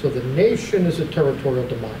 So the nation is a territorial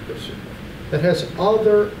democracy that has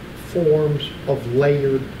other forms of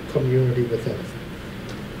layered community within it.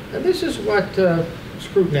 And this is what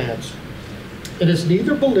Scruton adds. It is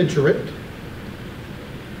neither belligerent.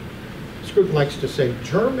 Scruton likes to say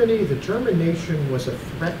Germany, the German nation, was a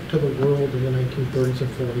threat to the world in the 1930s and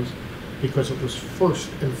 40s because it was first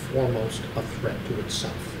and foremost a threat to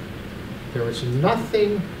itself. There is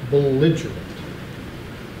nothing belligerent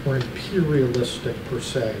or imperialistic per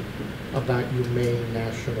se about humane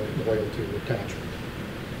national loyalty or attachment.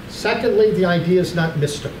 Secondly, the idea is not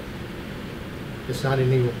mystical. It's not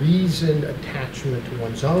any reasoned attachment to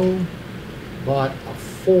one's own, but a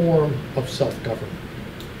form of self-government.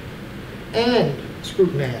 And,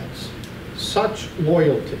 Scruton adds, such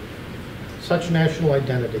loyalty, such national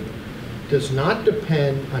identity, does not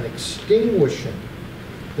depend on extinguishing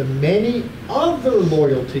the many other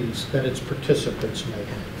loyalties that its participants may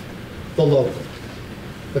have. The local,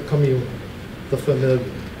 the communal, the familial,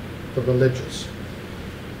 the religious.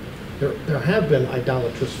 There have been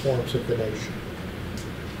idolatrous forms of the nation,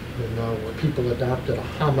 you know, where people adopted a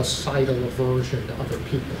homicidal aversion to other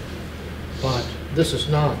people. But this is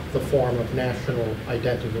not the form of national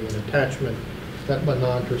identity and attachment that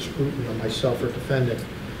Menand or Scruton and myself are defending.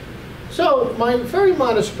 So my very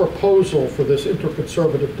modest proposal for this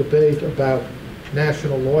interconservative debate about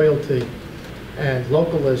national loyalty and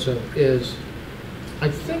localism is, I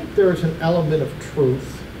think there's an element of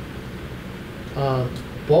truth,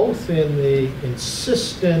 both in the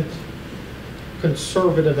insistent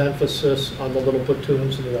conservative emphasis on the little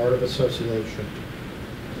platoons and the art of association,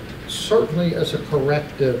 certainly as a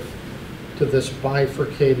corrective to this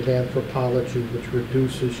bifurcated anthropology which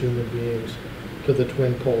reduces human beings to the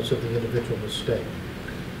twin poles of the individual state.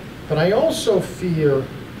 But I also fear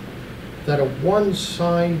that a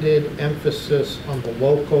one-sided emphasis on the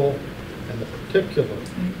local and the particular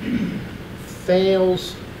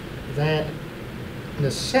fails that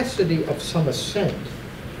necessity of some assent,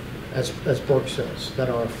 as Burke says, that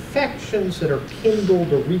our affections that are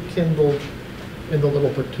kindled or rekindled in the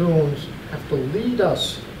little platoons have to lead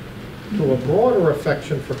us to a broader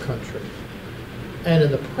affection for country. And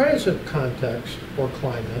in the present context or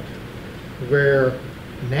climate, where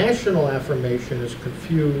national affirmation is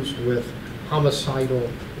confused with homicidal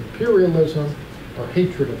imperialism or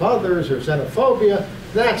hatred of others or xenophobia,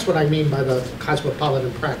 that's what I mean by the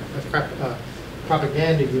cosmopolitan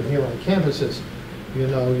propaganda you hear on campuses. You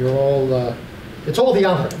know, you're all, it's all the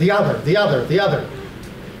other, the other, the other, the other.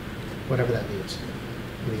 Whatever that means.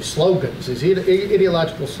 These slogans, these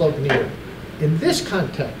ideological sloganeering. In this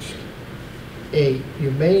context, a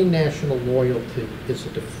humane national loyalty is a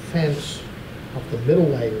defense of the middle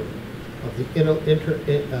layer of the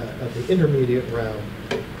intermediate realm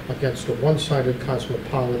against a one-sided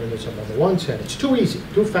cosmopolitanism on the one hand. It's too easy,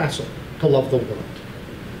 too facile to love the world.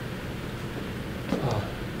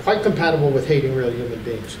 Quite compatible with hating real human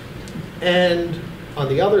beings. And on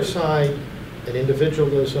the other side, an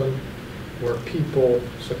individualism where people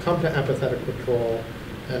succumb to apathetic withdrawal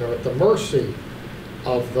and are at the mercy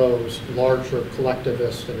of those larger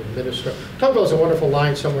collectivists and administrators. Tocqueville has a wonderful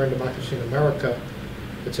line somewhere in Democracy in America.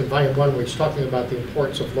 It's in volume 1 where he's talking about the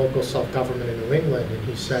importance of local self-government in New England. And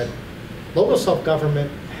he said, local self-government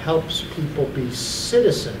helps people be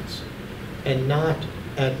citizens and not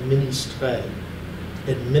administrés,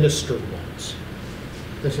 administered ones.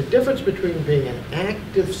 There's a difference between being an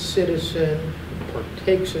active citizen who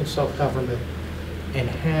partakes in self-government and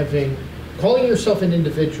calling yourself an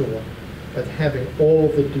individual, but having all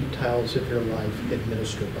the details of your life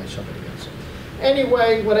administered by somebody else.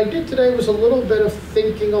 Anyway, what I did today was a little bit of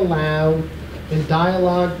thinking aloud in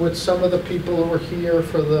dialogue with some of the people who were here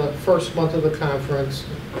for the first month of the conference.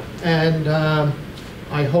 And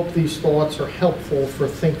I hope these thoughts are helpful for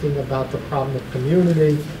thinking about the problem of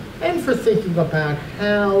community and for thinking about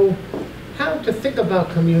how to think about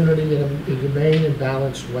community in a humane and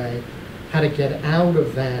balanced way, how to get out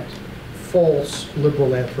of that false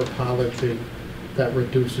liberal anthropology that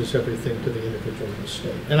reduces everything to the individual and the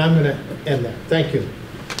state. And I'm going to end there. Thank you.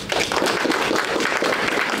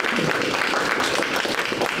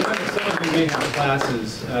 Some of you may have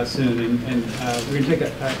classes soon, and we're going to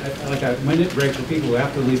take like a minute break for people who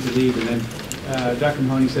have to leave, and then Dr.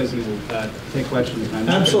 Mahoney says he will take questions.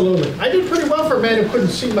 Absolutely. I did pretty well for a man who couldn't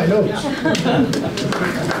see my notes.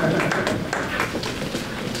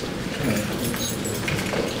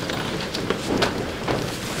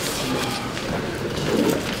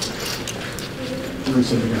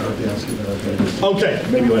 Okay.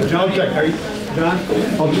 Maybe you want John? Okay. Are you, John?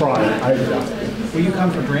 I'll try. Will you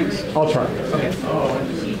come for drinks? I'll try. Okay.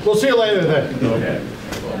 We'll see you later then. Okay.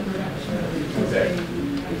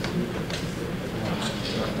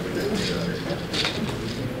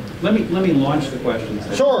 Let me launch the questions.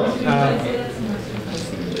 Sure.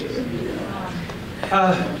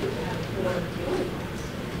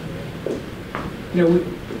 You know,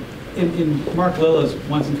 in Mark Lilla's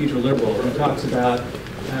Once and Future Liberal, he talks about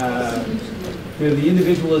you know, the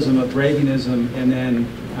individualism of Reaganism, and then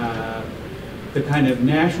the kind of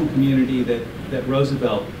national community that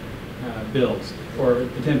Roosevelt builds or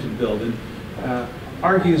attempted to build, and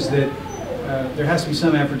argues that there has to be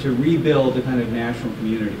some effort to rebuild the kind of national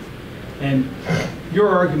community. And your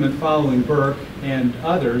argument following Burke and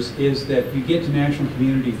others is that you get to national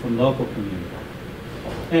community from local community.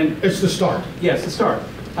 And it's the start. Yes, the start.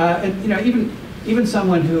 And you know, even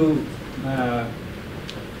someone who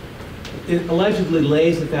allegedly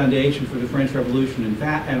lays the foundation for the French Revolution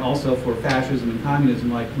and also for fascism and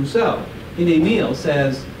communism, like Rousseau, in Émile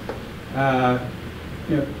says,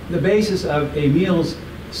 you know, the basis of Émile's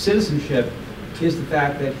citizenship is the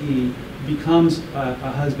fact that he becomes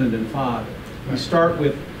a husband and father. You start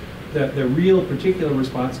with the real particular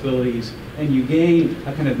responsibilities, and you gain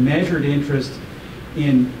a kind of measured interest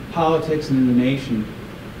in politics and in the nation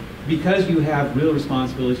because you have real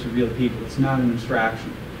responsibilities to real people. It's not an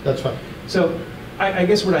abstraction. That's right. So I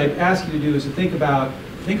guess what I'd ask you to do is to think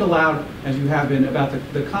aloud, as you have been, about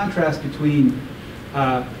the contrast between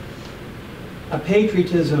a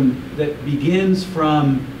patriotism that begins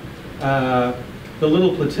from the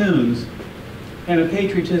little platoons and a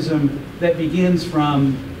patriotism that begins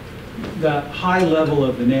from the high level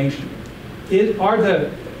of the nation. Are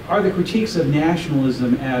the critiques of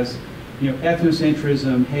nationalism as, you know,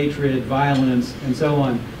 ethnocentrism, hatred, violence, and so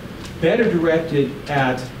on, better directed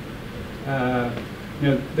at you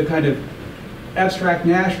know, the kind of abstract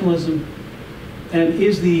nationalism, and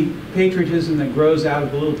is the patriotism that grows out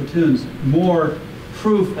of the little platoons more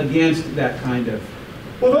proof against that kind of?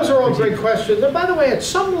 Well, those are all great questions. And by the way, at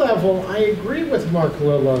some level, I agree with Mark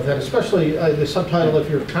Lilla that, especially the subtitle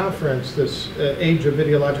of your conference, this Age of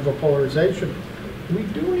Ideological Polarization, we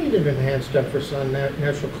do need an enhanced emphasis on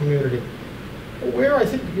national community. Where I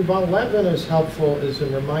think Yuval Levin is helpful is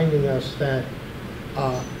in reminding us that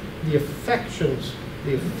the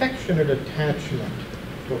affectionate attachment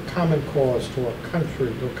to a common cause, to a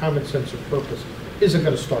country, to a common sense of purpose, isn't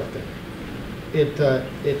going to start there. It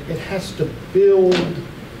has to build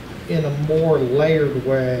in a more layered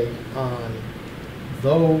way on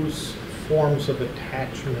those forms of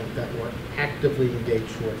attachment that we're actively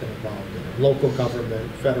engaged with and involved in. Local government,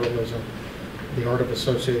 federalism, the art of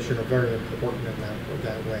association are very important in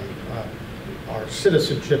that way. Our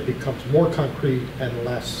citizenship becomes more concrete and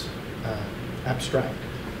less abstract.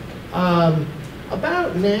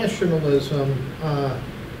 About nationalism,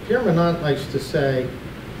 Pierre Menant likes to say,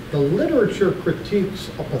 the literature critiques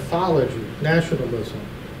a pathology, nationalism,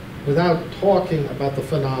 without talking about the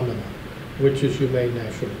phenomena, which is humane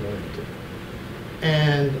national-oriented.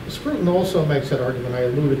 And Scruton also makes that argument. I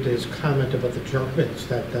alluded to his comment about the Germans,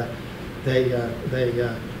 that they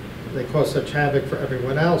cause such havoc for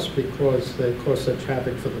everyone else because they cause such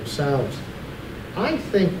havoc for themselves. I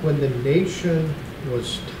think when the nation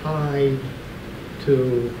was tied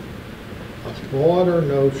to a broader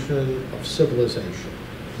notion of civilization,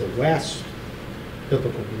 the West,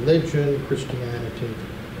 biblical religion, Christianity,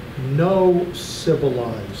 no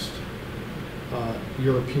civilized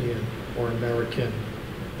European or American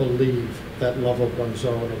believed that love of one's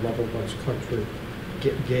own or love of one's country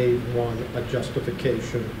gave one a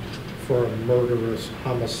justification for a murderous,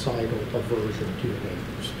 homicidal aversion to your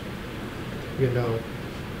neighbors. You know,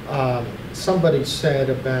 somebody said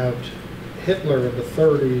about Hitler in the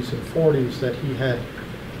 30s and 40s that he had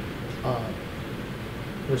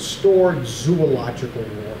restored zoological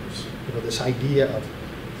wars. You know, this idea of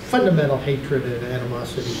fundamental hatred and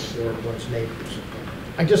animosity toward one's neighbors.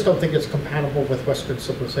 I just don't think it's compatible with Western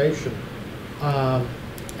civilization.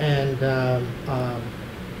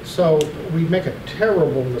 So we make a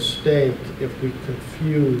terrible mistake if we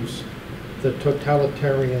confuse the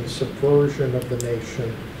totalitarian subversion of the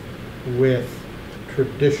nation with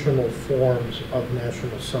traditional forms of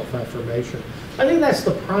national self-affirmation. I think that's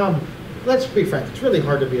the problem. Let's be frank, it's really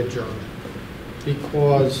hard to be a German,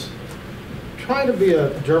 because trying to be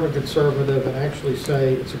a German conservative and actually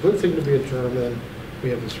say it's a good thing to be a German, we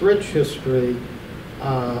have this rich history,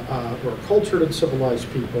 we're a cultured and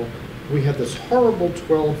civilized people, we had this horrible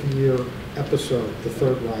 12-year episode, the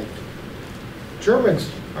Third Reich. Germans,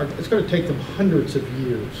 it's going to take them hundreds of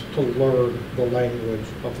years to learn the language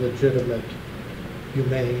of legitimate,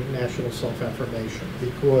 humane national self-affirmation,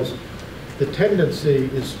 because the tendency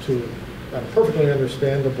is to, a perfectly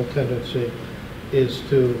understandable tendency, is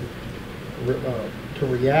to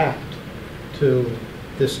react to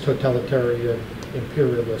this totalitarian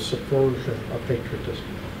imperialist subversion of patriotism.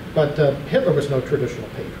 But Hitler was no traditional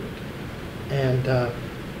patriot, and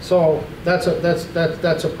so that's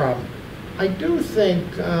a problem. I do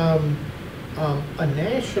think a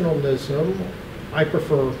nationalism, I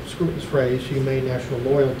prefer Scruton's phrase, humane national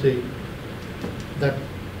loyalty, that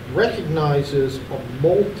recognizes a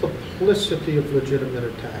multiplicity of legitimate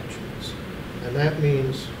attachments. And that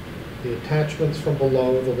means the attachments from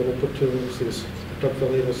below, the little platoons, the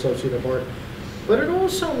Tocquevillian associate of art. But it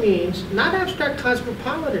also means not abstract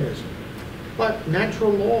cosmopolitanism, but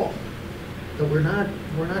natural law. That we're not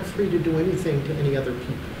free to do anything to any other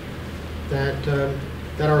people. That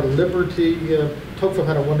our liberty, Tocqueville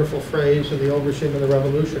had a wonderful phrase in the old regime of the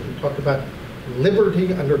revolution. He talked about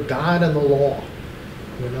liberty under God and the law.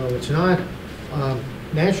 You know, it's not,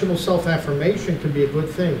 national self-affirmation can be a good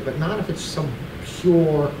thing, but not if it's some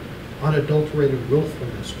pure, unadulterated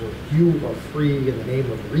willfulness where you are free in the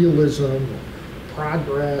name of realism, or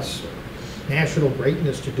progress, or national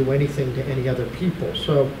greatness to do anything to any other people.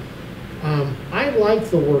 So I like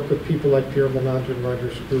the work of people like Pierre Menage and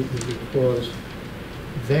Roger Scruton, because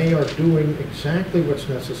they are doing exactly what's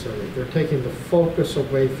necessary. They're taking the focus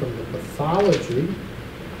away from the pathology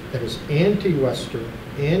that is anti-Western,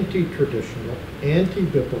 anti-traditional,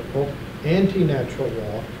 anti-biblical, anti-natural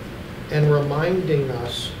law, and reminding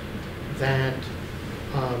us that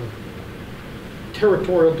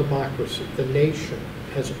territorial democracy, the nation,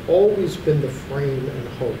 has always been the frame and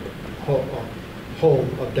home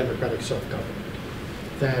of democratic self-government.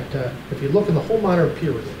 That if you look in the whole modern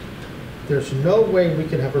period, there's no way we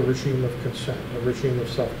can have a regime of consent, a regime of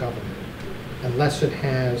self-government, unless it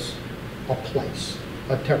has a place,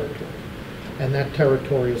 a territory. And that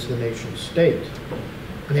territory is the nation state.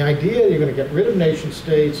 And the idea you're going to get rid of nation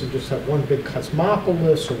states and just have one big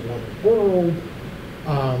cosmopolis or one world,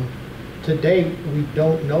 to date, we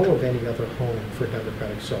don't know of any other home for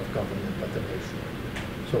democratic self-government but the nation.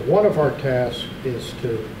 So one of our tasks is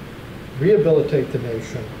to rehabilitate the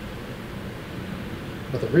nation,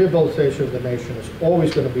 but the rehabilitation of the nation is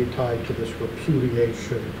always going to be tied to this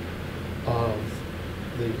repudiation of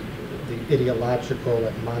the ideological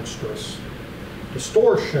and monstrous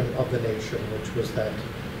distortion of the nation, which was that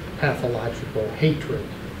pathological hatred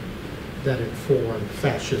that informed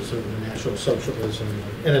fascism and National Socialism,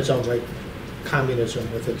 and in its own right, communism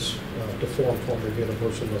with its deformed form of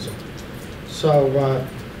universalism. So,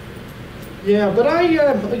 yeah, but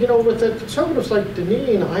you know, with the conservatives like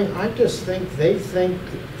Deneen, I just think they think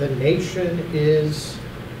the nation is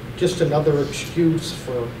just another excuse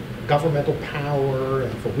for governmental power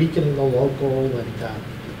and for weakening the local. And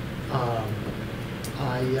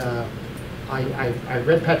I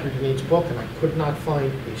read Patrick Deneen's book, and I could not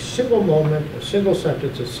find a single moment, a single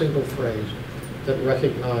sentence, a single phrase that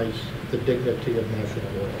recognized the dignity of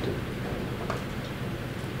national loyalty.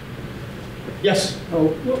 Yes?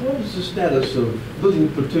 What was the status of little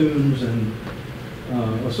platoons and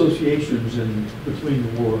associations between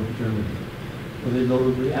the war in Germany? Were they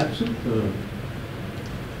notably absent?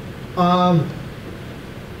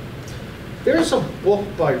 There's a book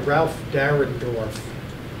by Ralph Dahrendorf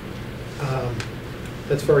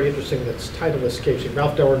that's very interesting. That's title escapes me.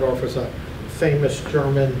 Ralph Dahrendorf was a famous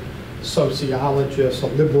German sociologist, a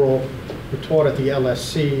liberal who taught at the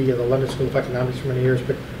LSE, the London School of Economics, for many years.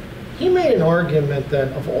 But he made an argument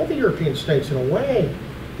that of all the European states, in a way,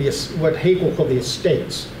 what Hegel called the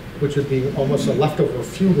estates, which would be almost a leftover of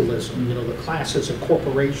feudalism, you know, the classes and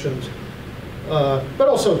corporations, but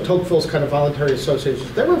also Tocqueville's kind of voluntary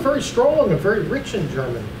associations, they were very strong and very rich in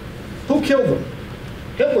Germany. Who killed them?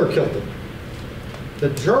 Hitler killed them. The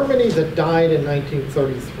Germany that died in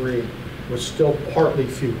 1933 was still partly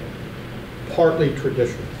feudal, partly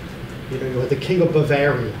traditional. You know, you had the King of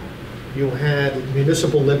Bavaria, You had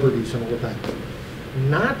municipal liberties and all of that.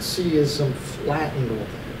 Nazism flattened all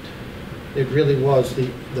that. It really was the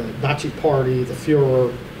Nazi Party, the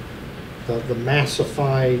Fuhrer, the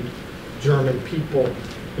massified German people.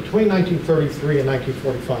 Between 1933 and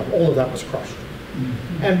 1945, all of that was crushed.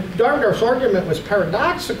 Mm-hmm. And Darendorf's argument was,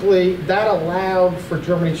 paradoxically, that allowed for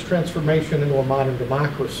Germany's transformation into a modern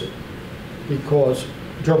democracy, because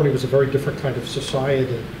Germany was a very different kind of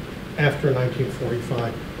society after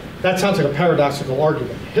 1945. That sounds like a paradoxical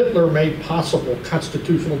argument. Hitler made possible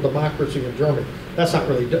constitutional democracy in Germany. That's not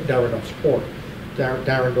really Darendorf's point.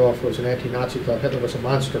 Darendorf was an anti-Nazi, thought Hitler was a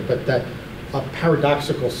monster, but that a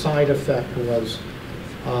paradoxical side effect was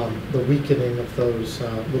the weakening of those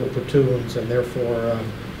little platoons, and therefore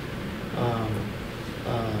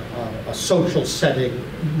a social setting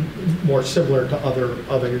more similar to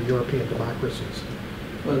other European democracies.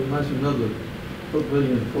 Well, that's another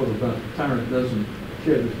brilliant quote about the tyrant doesn't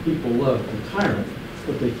care that people love the tyrant,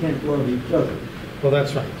 but they can't love each other. Well,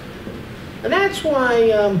 that's right. And that's why,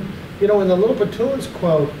 you know, in the Little Platoons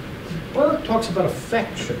quote, Burke talks about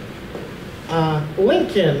affection.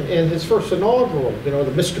 Lincoln, in his first inaugural, you know,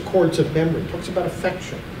 the Mystic Chords of Memory, talks about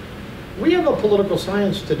affection. We have a political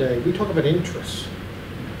science today. We talk about interests,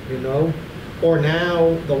 you know, or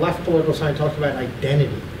now the left political science talks about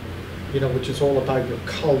identity, you know, which is all about your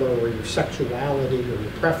color or your sexuality or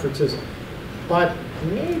your preferences. But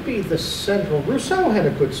maybe the central, Rousseau had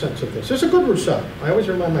a good sense of this. There's a good Rousseau. I always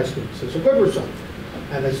remind my students, there's a good Rousseau.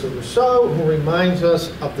 And it's the Rousseau who reminds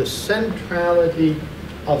us of the centrality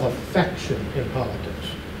of affection in politics.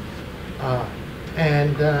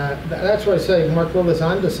 That's why I say Mark Will is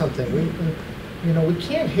onto something. We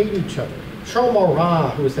can't hate each other. Charles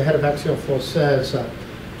Maurras, who was the head of Action Française,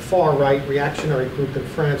 far-right reactionary group in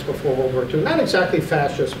France before World War II, not exactly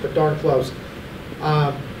fascist, but darn close.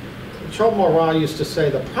 Charles Maurras used to say,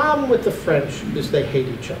 the problem with the French is they hate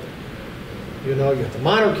each other. You know, you have the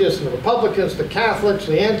monarchists and the Republicans, the Catholics,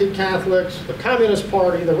 the anti-Catholics, the Communist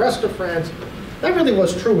Party, the rest of France. That really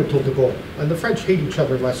was true until de Gaulle, and the French hate each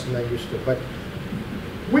other less than they used to. But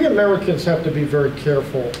we Americans have to be very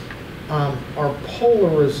careful. Our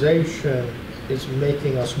polarization is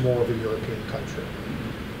making us more of a European country.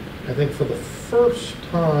 I think for the first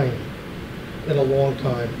time in a long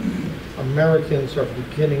time, Americans are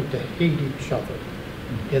beginning to hate each other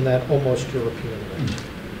in that almost European way.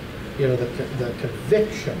 You know, the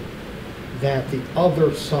conviction that the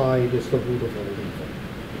other side is the root of all evil.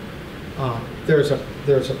 There's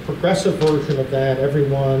a progressive version of that.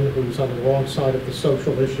 Everyone who's on the wrong side of the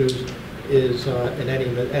social issues is an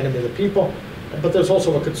enemy of the people. But there's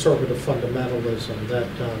also a conservative fundamentalism that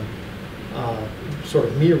sort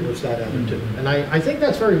of mirrors that attitude. And I think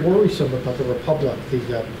that's very worrisome about the Republic,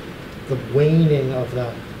 the waning of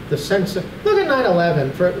the sense of, look at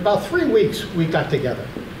 9/11, for about 3 weeks we got together.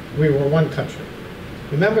 We were one country.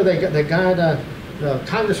 Remember the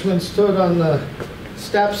congressman stood on the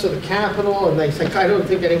steps of the Capitol and they said, I don't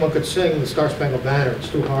think anyone could sing the Star Spangled Banner, it's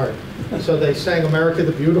too hard. So they sang America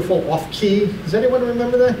the Beautiful off key. Does anyone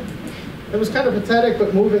remember that? It was kind of pathetic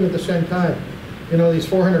but moving at the same time. You know, these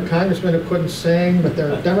 400 congressmen who couldn't sing, but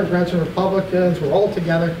they're Democrats and Republicans, were all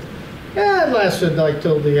together. Yeah, it lasted like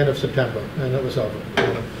till the end of September, and it was over.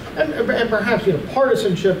 And perhaps, you know,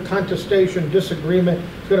 partisanship, contestation, disagreement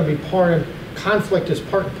is going to be part, and conflict is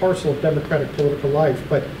part and parcel of democratic political life.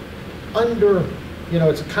 But under, you know,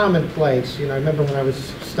 it's a commonplace. You know, I remember when I was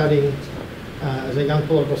studying as a young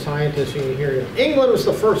political scientist, you hear, you know, England was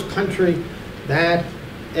the first country that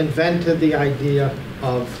invented the idea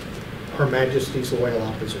of Her Majesty's loyal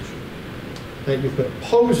opposition. That you could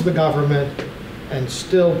oppose the government and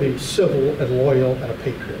still be civil and loyal and a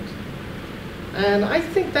patriot. And I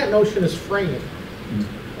think that notion is fraying.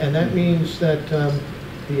 And that means that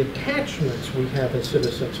the attachments we have as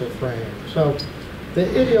citizens are fraying. So the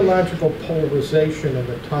ideological polarization in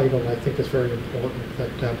the title, I think, is very important.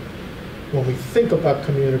 That when we think about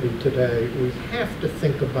community today, we have to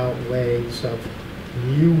think about ways of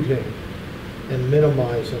muting and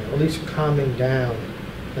minimizing, or at least calming down,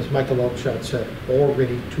 as Michael Oakeshott said,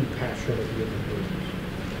 already too passionate human beings.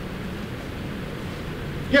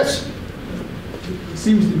 Yes? It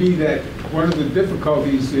seems to me that one of the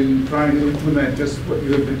difficulties in trying to implement just what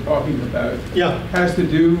you have been talking about has to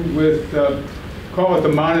do with, call it the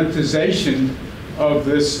monetization of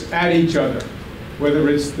this at each other, whether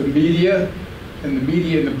it's the media, and the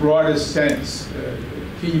media in the broadest sense,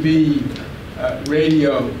 TV,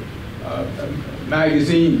 radio,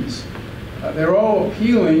 magazines. They're all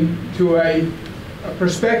appealing to a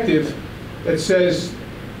perspective that says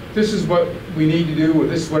this is what we need to do, or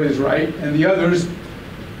this is what is right, and the others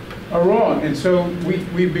are wrong. And so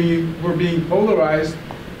we're being polarized.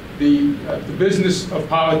 The business of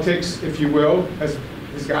politics, if you will, has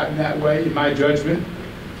gotten that way, in my judgment.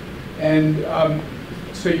 And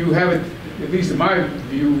so you have it, at least in my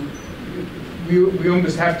view, we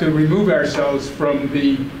almost have to remove ourselves from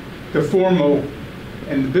the formal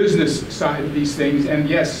and the business side of these things, and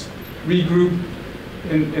yes, regroup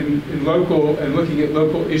in local and looking at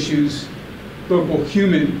local issues, local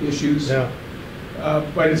human issues. Yeah.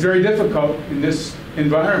 But it's very difficult in this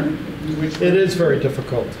environment. It is very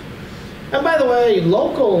difficult. And by the way,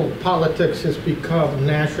 local politics has become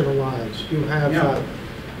nationalized. You have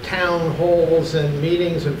town halls and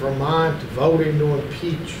meetings in Vermont voting to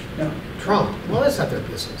impeach Trump. Well, that's not their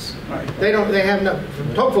business. Right. They have no,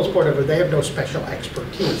 from Tocqueville's point of view, they have no special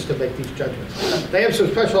expertise to make these judgments. They have some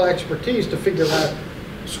special expertise to figure out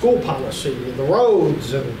school policy, the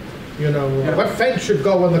roads, and what fence should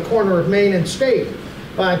go in the corner of Main and State.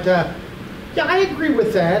 But yeah, I agree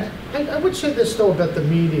with that. I would say this though about the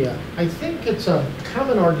media. I think it's a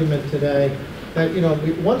common argument today that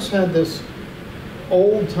we once had this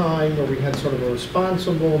old time where we had sort of a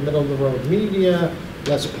responsible, middle-of-the-road media,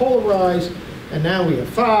 less polarized, and now we have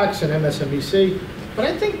Fox and MSNBC. But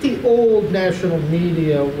I think the old national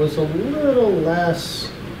media was a little less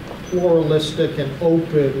pluralistic and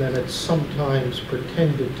open than it sometimes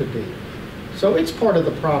pretended to be. So it's part of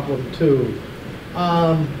the problem too.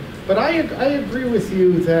 But I agree with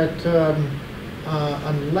you that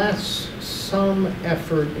unless some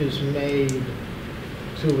effort is made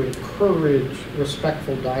to encourage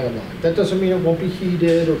respectful dialogue, that doesn't mean it won't be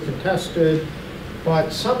heated or contested,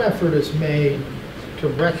 but some effort is made to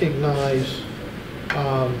recognize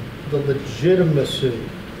the legitimacy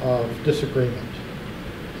of disagreement.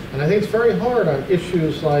 And I think it's very hard on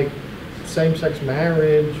issues like same-sex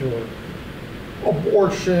marriage or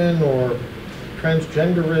abortion or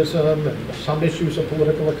transgenderism and some issues of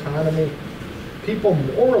political economy. People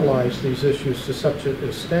moralize these issues to such an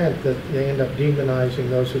extent that they end up demonizing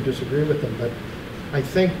those who disagree with them. But I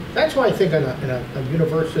think, that's why I think in a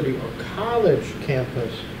university or college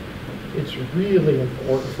campus, it's really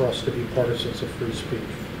important for us to be partisans of free speech.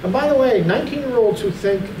 And by the way, 19-year-olds who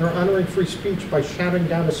think they're honoring free speech by shouting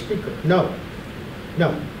down a speaker, no.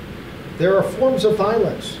 There are forms of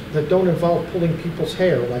violence that don't involve pulling people's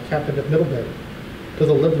hair, like happened at Middlebury to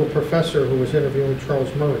the liberal professor who was interviewing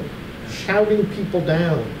Charles Murray. Shouting people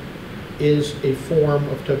down is a form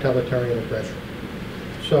of totalitarian aggression.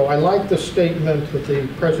 So I like the statement that the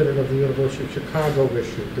president of the University of Chicago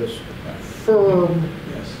issued, this firm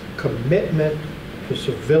commitment to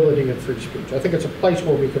civility and free speech. I think it's a place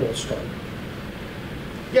where we could all start.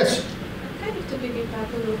 Yes? Kind of to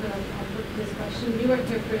piggyback a little bit on his question, you weren't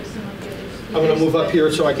here for some of the other speakers. I'm going to move up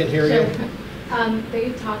here so I can hear you.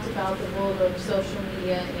 They talked about the role of social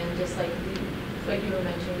media and just like you were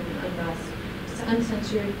mentioning,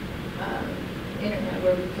 uncensored internet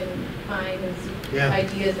where we can find and see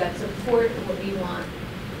ideas that support what we want.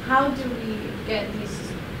 How do we get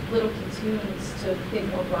these little platoons to think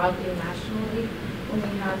more broadly and nationally when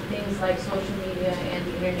we have things like social media and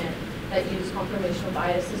the internet that use confirmational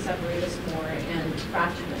bias to separate us more and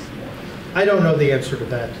fraction us more? I don't know the answer to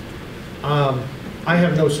that. I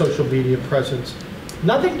have no social media presence.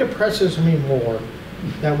 Nothing depresses me more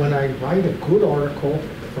than when I write a good article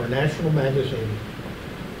for a national magazine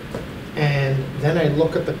and then I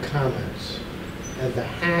look at the comments and the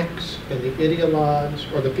hacks and the ideologues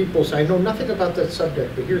or the people say, I know nothing about that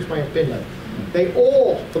subject, but here's my opinion. They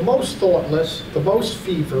all, the most thoughtless, the most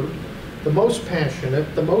fevered, the most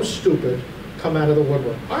passionate, the most stupid, come out of the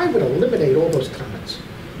woodwork. I would eliminate all those comments.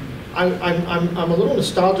 I'm a little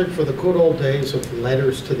nostalgic for the good old days of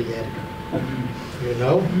letters to the editor.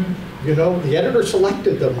 The editor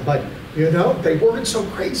selected them, but they weren't so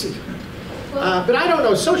crazy. But I don't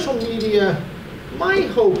know, social media, my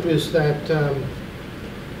hope is that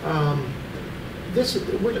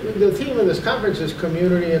the theme of this conference is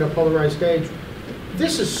community in a polarized age.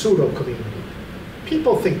 This is pseudo-community.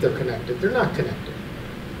 People think they're connected. They're not connected.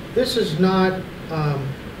 This is not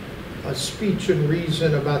a speech and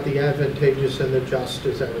reason about the advantageous and the just,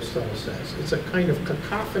 as Aristotle says. It's a kind of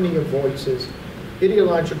cacophony of voices,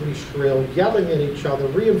 ideologically shrill, yelling at each other,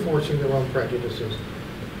 reinforcing their own prejudices.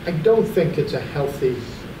 I don't think it's a healthy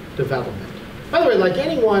development. By the way, like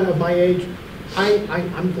anyone of my age,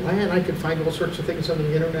 I'm glad I could find all sorts of things on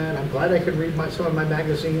the internet. I'm glad I could read some of my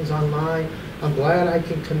magazines online. I'm glad I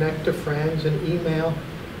can connect to friends and email.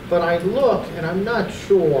 But I look, and I'm not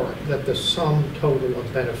sure that the sum total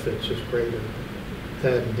of benefits is greater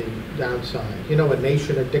than the downside. A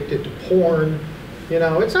nation addicted to porn,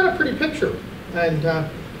 it's not a pretty picture. And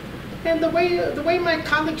And the way my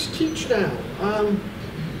colleagues teach now,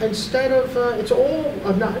 instead of, it's all,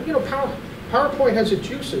 not, you know, PowerPoint has its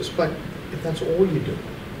uses, but if that's all you do,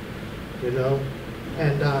 you know.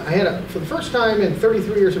 And I had for the first time in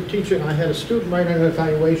 33 years of teaching, I had a student write an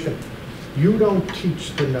evaluation. You don't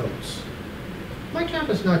teach the notes. My job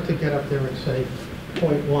is not to get up there and say,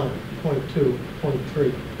 point 1, point 2, point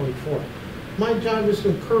 3, point 4. My job is to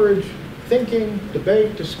encourage thinking,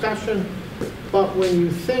 debate, discussion, but when you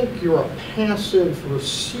think you're a passive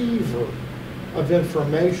receiver of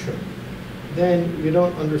information, then you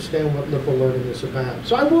don't understand what liberal learning is about.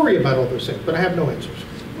 So I worry about all those things, but I have no answers.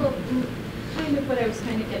 Well, kind of what I was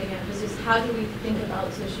kind of getting at was just how do we think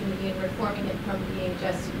about social media and reforming it from being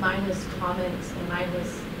just mindless comments and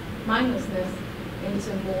mindlessness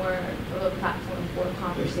into more of a platform for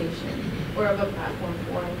conversation, or of a platform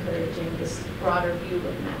for encouraging this broader view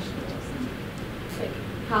of nationalism. Like,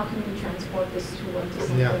 how can we transform this tool into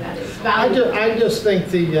something that is valuable? I just think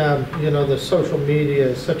the you know, the social media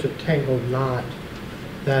is such a tangled knot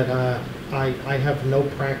that I have no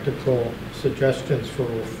practical suggestions for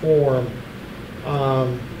reform.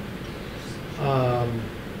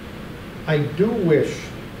 I do wish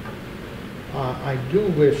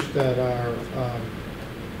that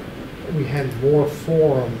we had more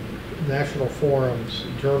national forums,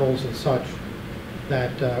 journals and such,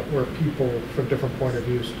 that where people from different point of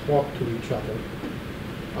views talk to each other.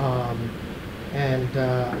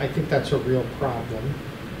 I think that's a real problem.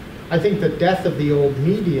 I think the death of the old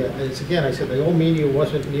media is, again, I said the old media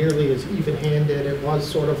wasn't nearly as even-handed. It was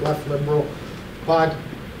sort of left liberal, but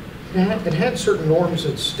it had certain norms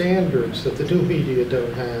and standards that the new media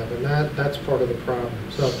don't have, and that's part of the problem.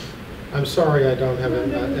 So I'm sorry I don't have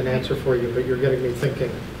an answer for you, but you're getting me thinking.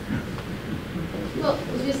 Well,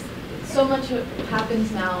 just so much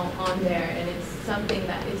happens now on there, and it's something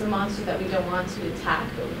that, it's a monster that we don't want to attack,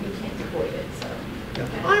 but we can't avoid it, so.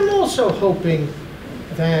 Okay. I'm also hoping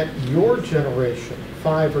that your generation,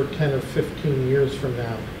 5 or 10 or 15 years from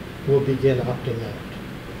now, will begin opting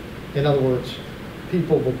out. In other words,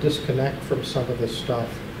 people will disconnect from some of this stuff.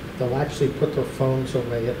 They'll actually put their phones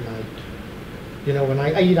away at night. You know, when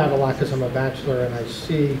I eat out a lot because I'm a bachelor, and I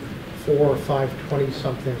see 4 or 5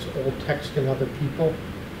 20-somethings all texting other people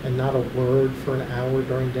and not a word for an hour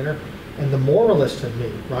during dinner. And the moralist in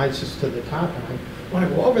me rises to the top, and I want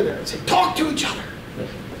to go over there and say, talk to each other.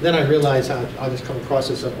 Then I realize I'll just come across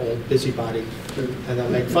as an old busybody, and they'll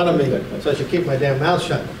make fun of me, so I should keep my damn mouth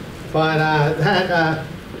shut. But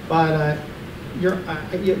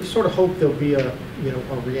you sort of hope there'll be a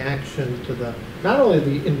reaction to the, not only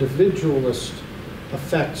the individualist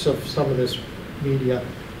effects of some of this media,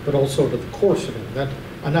 but also to the course of it. That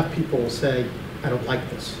enough people will say, I don't like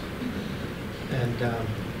this. And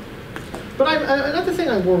but another thing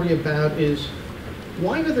I worry about is,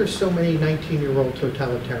 why are there so many 19-year-old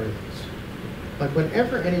totalitarians? Like,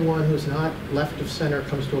 whenever anyone who's not left of center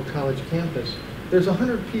comes to a college campus, there's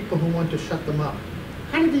 100 people who want to shut them up.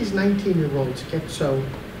 How do these 19-year-olds get so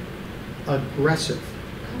aggressive?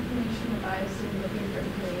 Confirmation of bias and looking for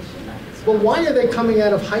information. Well, why are they coming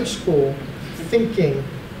out of high school thinking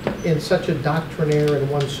in such a doctrinaire and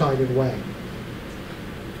one-sided way?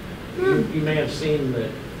 You may have seen the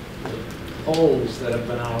polls that have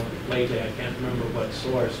been out lately. I can't remember what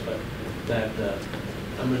source, but that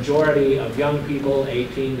a majority of young people,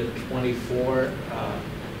 18 to 24,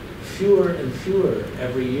 fewer and fewer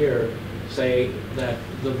every year, say that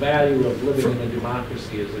the value of living in a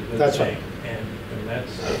democracy is a good thing. Right. And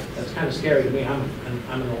that's kind of scary to me. I'm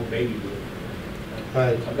an old baby boomer.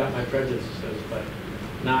 Right. I've got my prejudices, but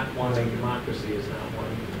not wanting democracy is not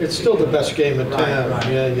one. It's still the best game in town. Right.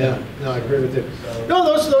 Yeah. No, I agree with you. So, no,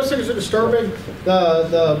 those things are disturbing.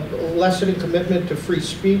 The lessening commitment to free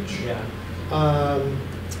speech. Yeah.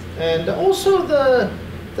 And also the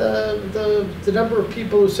number of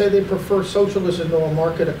people who say they prefer socialism to a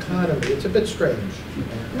market economy. It's a bit strange. I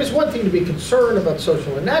mean, it's one thing to be concerned about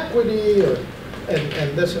social inequity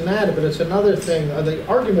and this and that, but it's another thing. The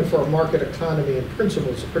argument for a market economy in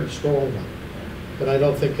principle is a pretty strong one, but I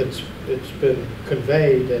don't think it's been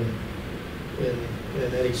conveyed in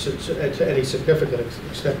any significant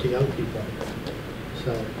extent to young people.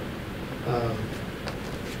 So,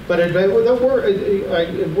 but it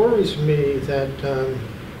worries me that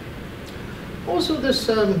also this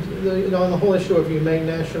on the whole issue of humane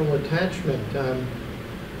national attachment.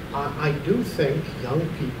 I do think young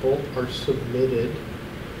people are submitted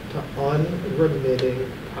to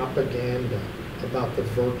unremitting propaganda about the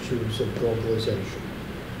virtues of globalization.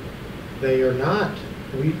 They are not.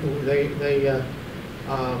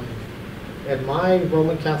 At my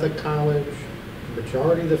Roman Catholic college, The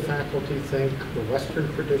majority of the faculty think the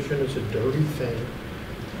Western tradition is a dirty thing.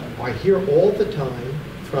 I hear all the time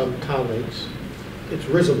from colleagues, it's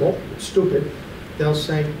risible, it's stupid. They'll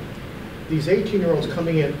say, these 18-year-olds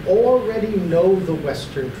coming in already know the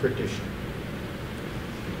Western tradition.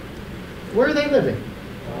 Where are they living?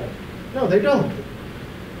 No, they don't.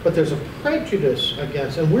 But there's a prejudice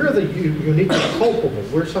against, and we're the uniquely culpable.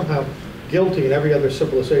 We're somehow guilty, and every other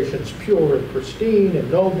civilization is pure and pristine and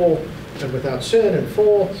noble and without sin and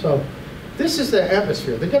fault. So this is the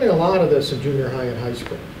atmosphere. They're getting a lot of this in junior high and high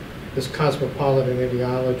school. This cosmopolitan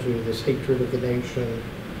ideology, this hatred of the nation,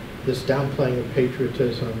 this downplaying of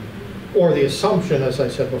patriotism, or the assumption, as I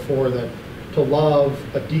said before, that to love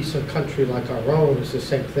a decent country like our own is the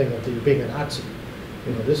same thing as being a Nazi.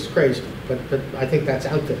 You know, this is crazy, but I think that's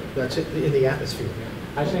out there. That's in the atmosphere.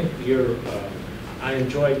 I think I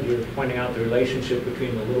enjoyed your pointing out the relationship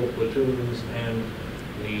between the little platoons and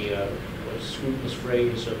the scrutinous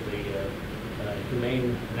phrase of the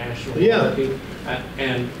humane national loyalty.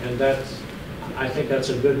 And that's, I think that's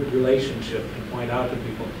a good relationship to point out to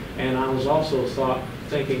people. And I was also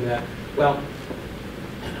thinking that, well,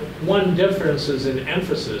 one difference is in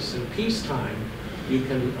emphasis. In peacetime, you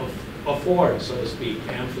can afford, so to speak,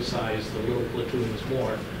 to emphasize the little platoons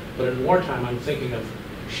more. But in wartime, I'm thinking of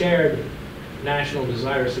shared national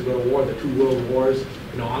desires to go to war, the 2 world wars.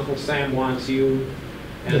 You know, Uncle Sam wants you,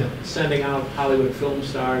 and sending out Hollywood film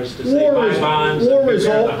stars to say buy bonds.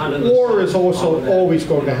 War is also always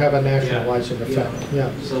going to have a nationalizing effect.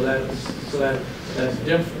 Yeah. So that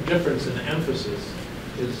difference in emphasis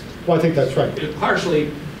is. Well, I think that's right.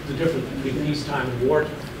 Partially the difference between peacetime and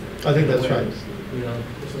wartime. I think that's right. You know.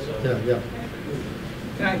 So.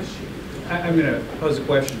 Yeah. I'm going to pose a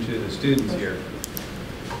question to the students here.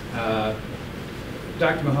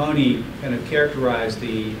 Dr. Mahoney kind of characterized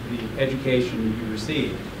the education you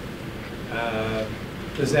received.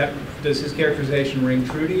 Does his characterization ring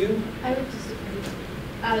true to you? I would disagree.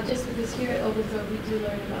 Just because here at Oglethorpe we do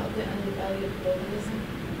learn about the undervalue of globalism,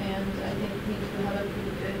 and I think we do have a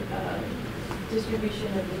pretty good distribution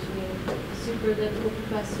of between super liberal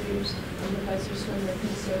professors and professors who are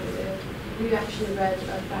conservative. We actually read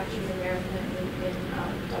Fractured America in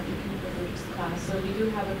Dr. Cooper's class, so we do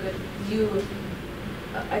have a good view of,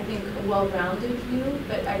 I think, a well-rounded view,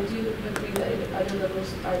 but I do agree that at other liberal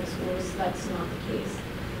arts schools, that's not the case.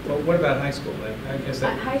 Well, what about high school? I guess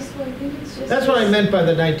that... At high school, I think it's just... That's what I meant by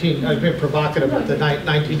the 19, I've been provocative with the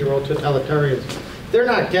 19-year-old totalitarians. They're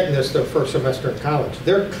not getting this their first semester in college.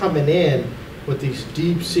 They're coming in with these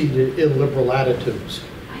deep-seated illiberal attitudes.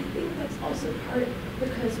 I think that's also part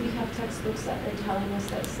because we have textbooks that are telling us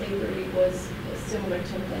that slavery was similar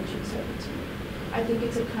to indentured servitude. I think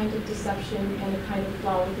it's a kind of deception and a kind of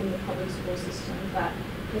flaw within the public school system that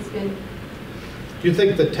has been... Do you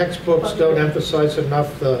think the textbooks don't emphasize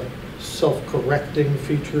enough the self-correcting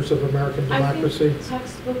features of American democracy? I think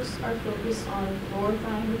textbooks are focused on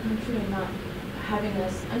glorifying the country and not having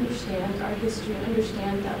us understand our history,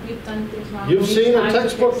 understand that we've done things wrong. You've seen a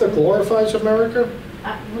textbook that glorifies America?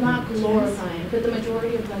 Well, not glorifying, but the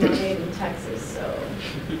majority of them are made in Texas, so...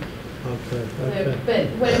 Okay. But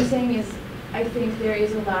what I'm saying is, I think there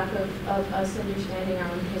is a lack of us understanding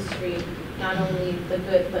our own history, not only the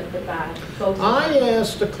good, but the bad. I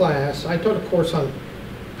asked a class, I taught a course on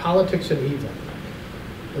politics and evil.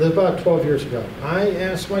 It was about 12 years ago. I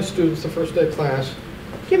asked my students the first day of class,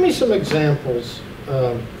 give me some examples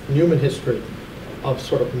in human history of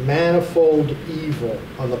sort of manifold evil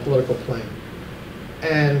on the political plane.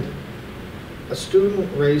 And a student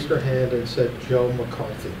raised her hand and said, Joe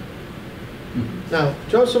McCarthy. Now,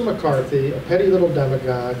 Joseph McCarthy, a petty little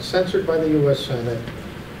demagogue, censored by the U.S. Senate,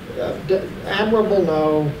 admirable,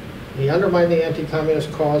 no. He undermined the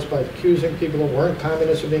anti-communist cause by accusing people who weren't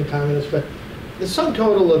communists of being communists, but the sum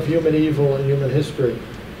total of human evil and human history,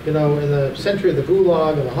 you know, in the century of the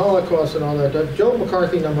Gulag and the Holocaust and all that, Joe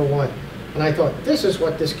McCarthy, #1. And I thought, this is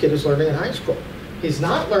what this kid is learning in high school. He's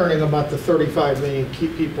not learning about the 35 million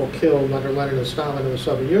people killed under Lenin and Stalin in the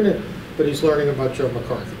Soviet Union, but he's learning about Joe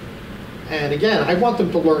McCarthy. And again, I want them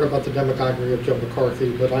to learn about the demagoguery of Joe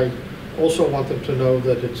McCarthy, but I also want them to know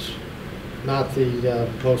that it's not the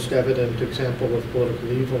most evident example of political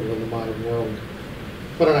evil in the modern world.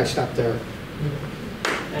 Why don't I stop there?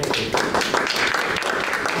 Thank you.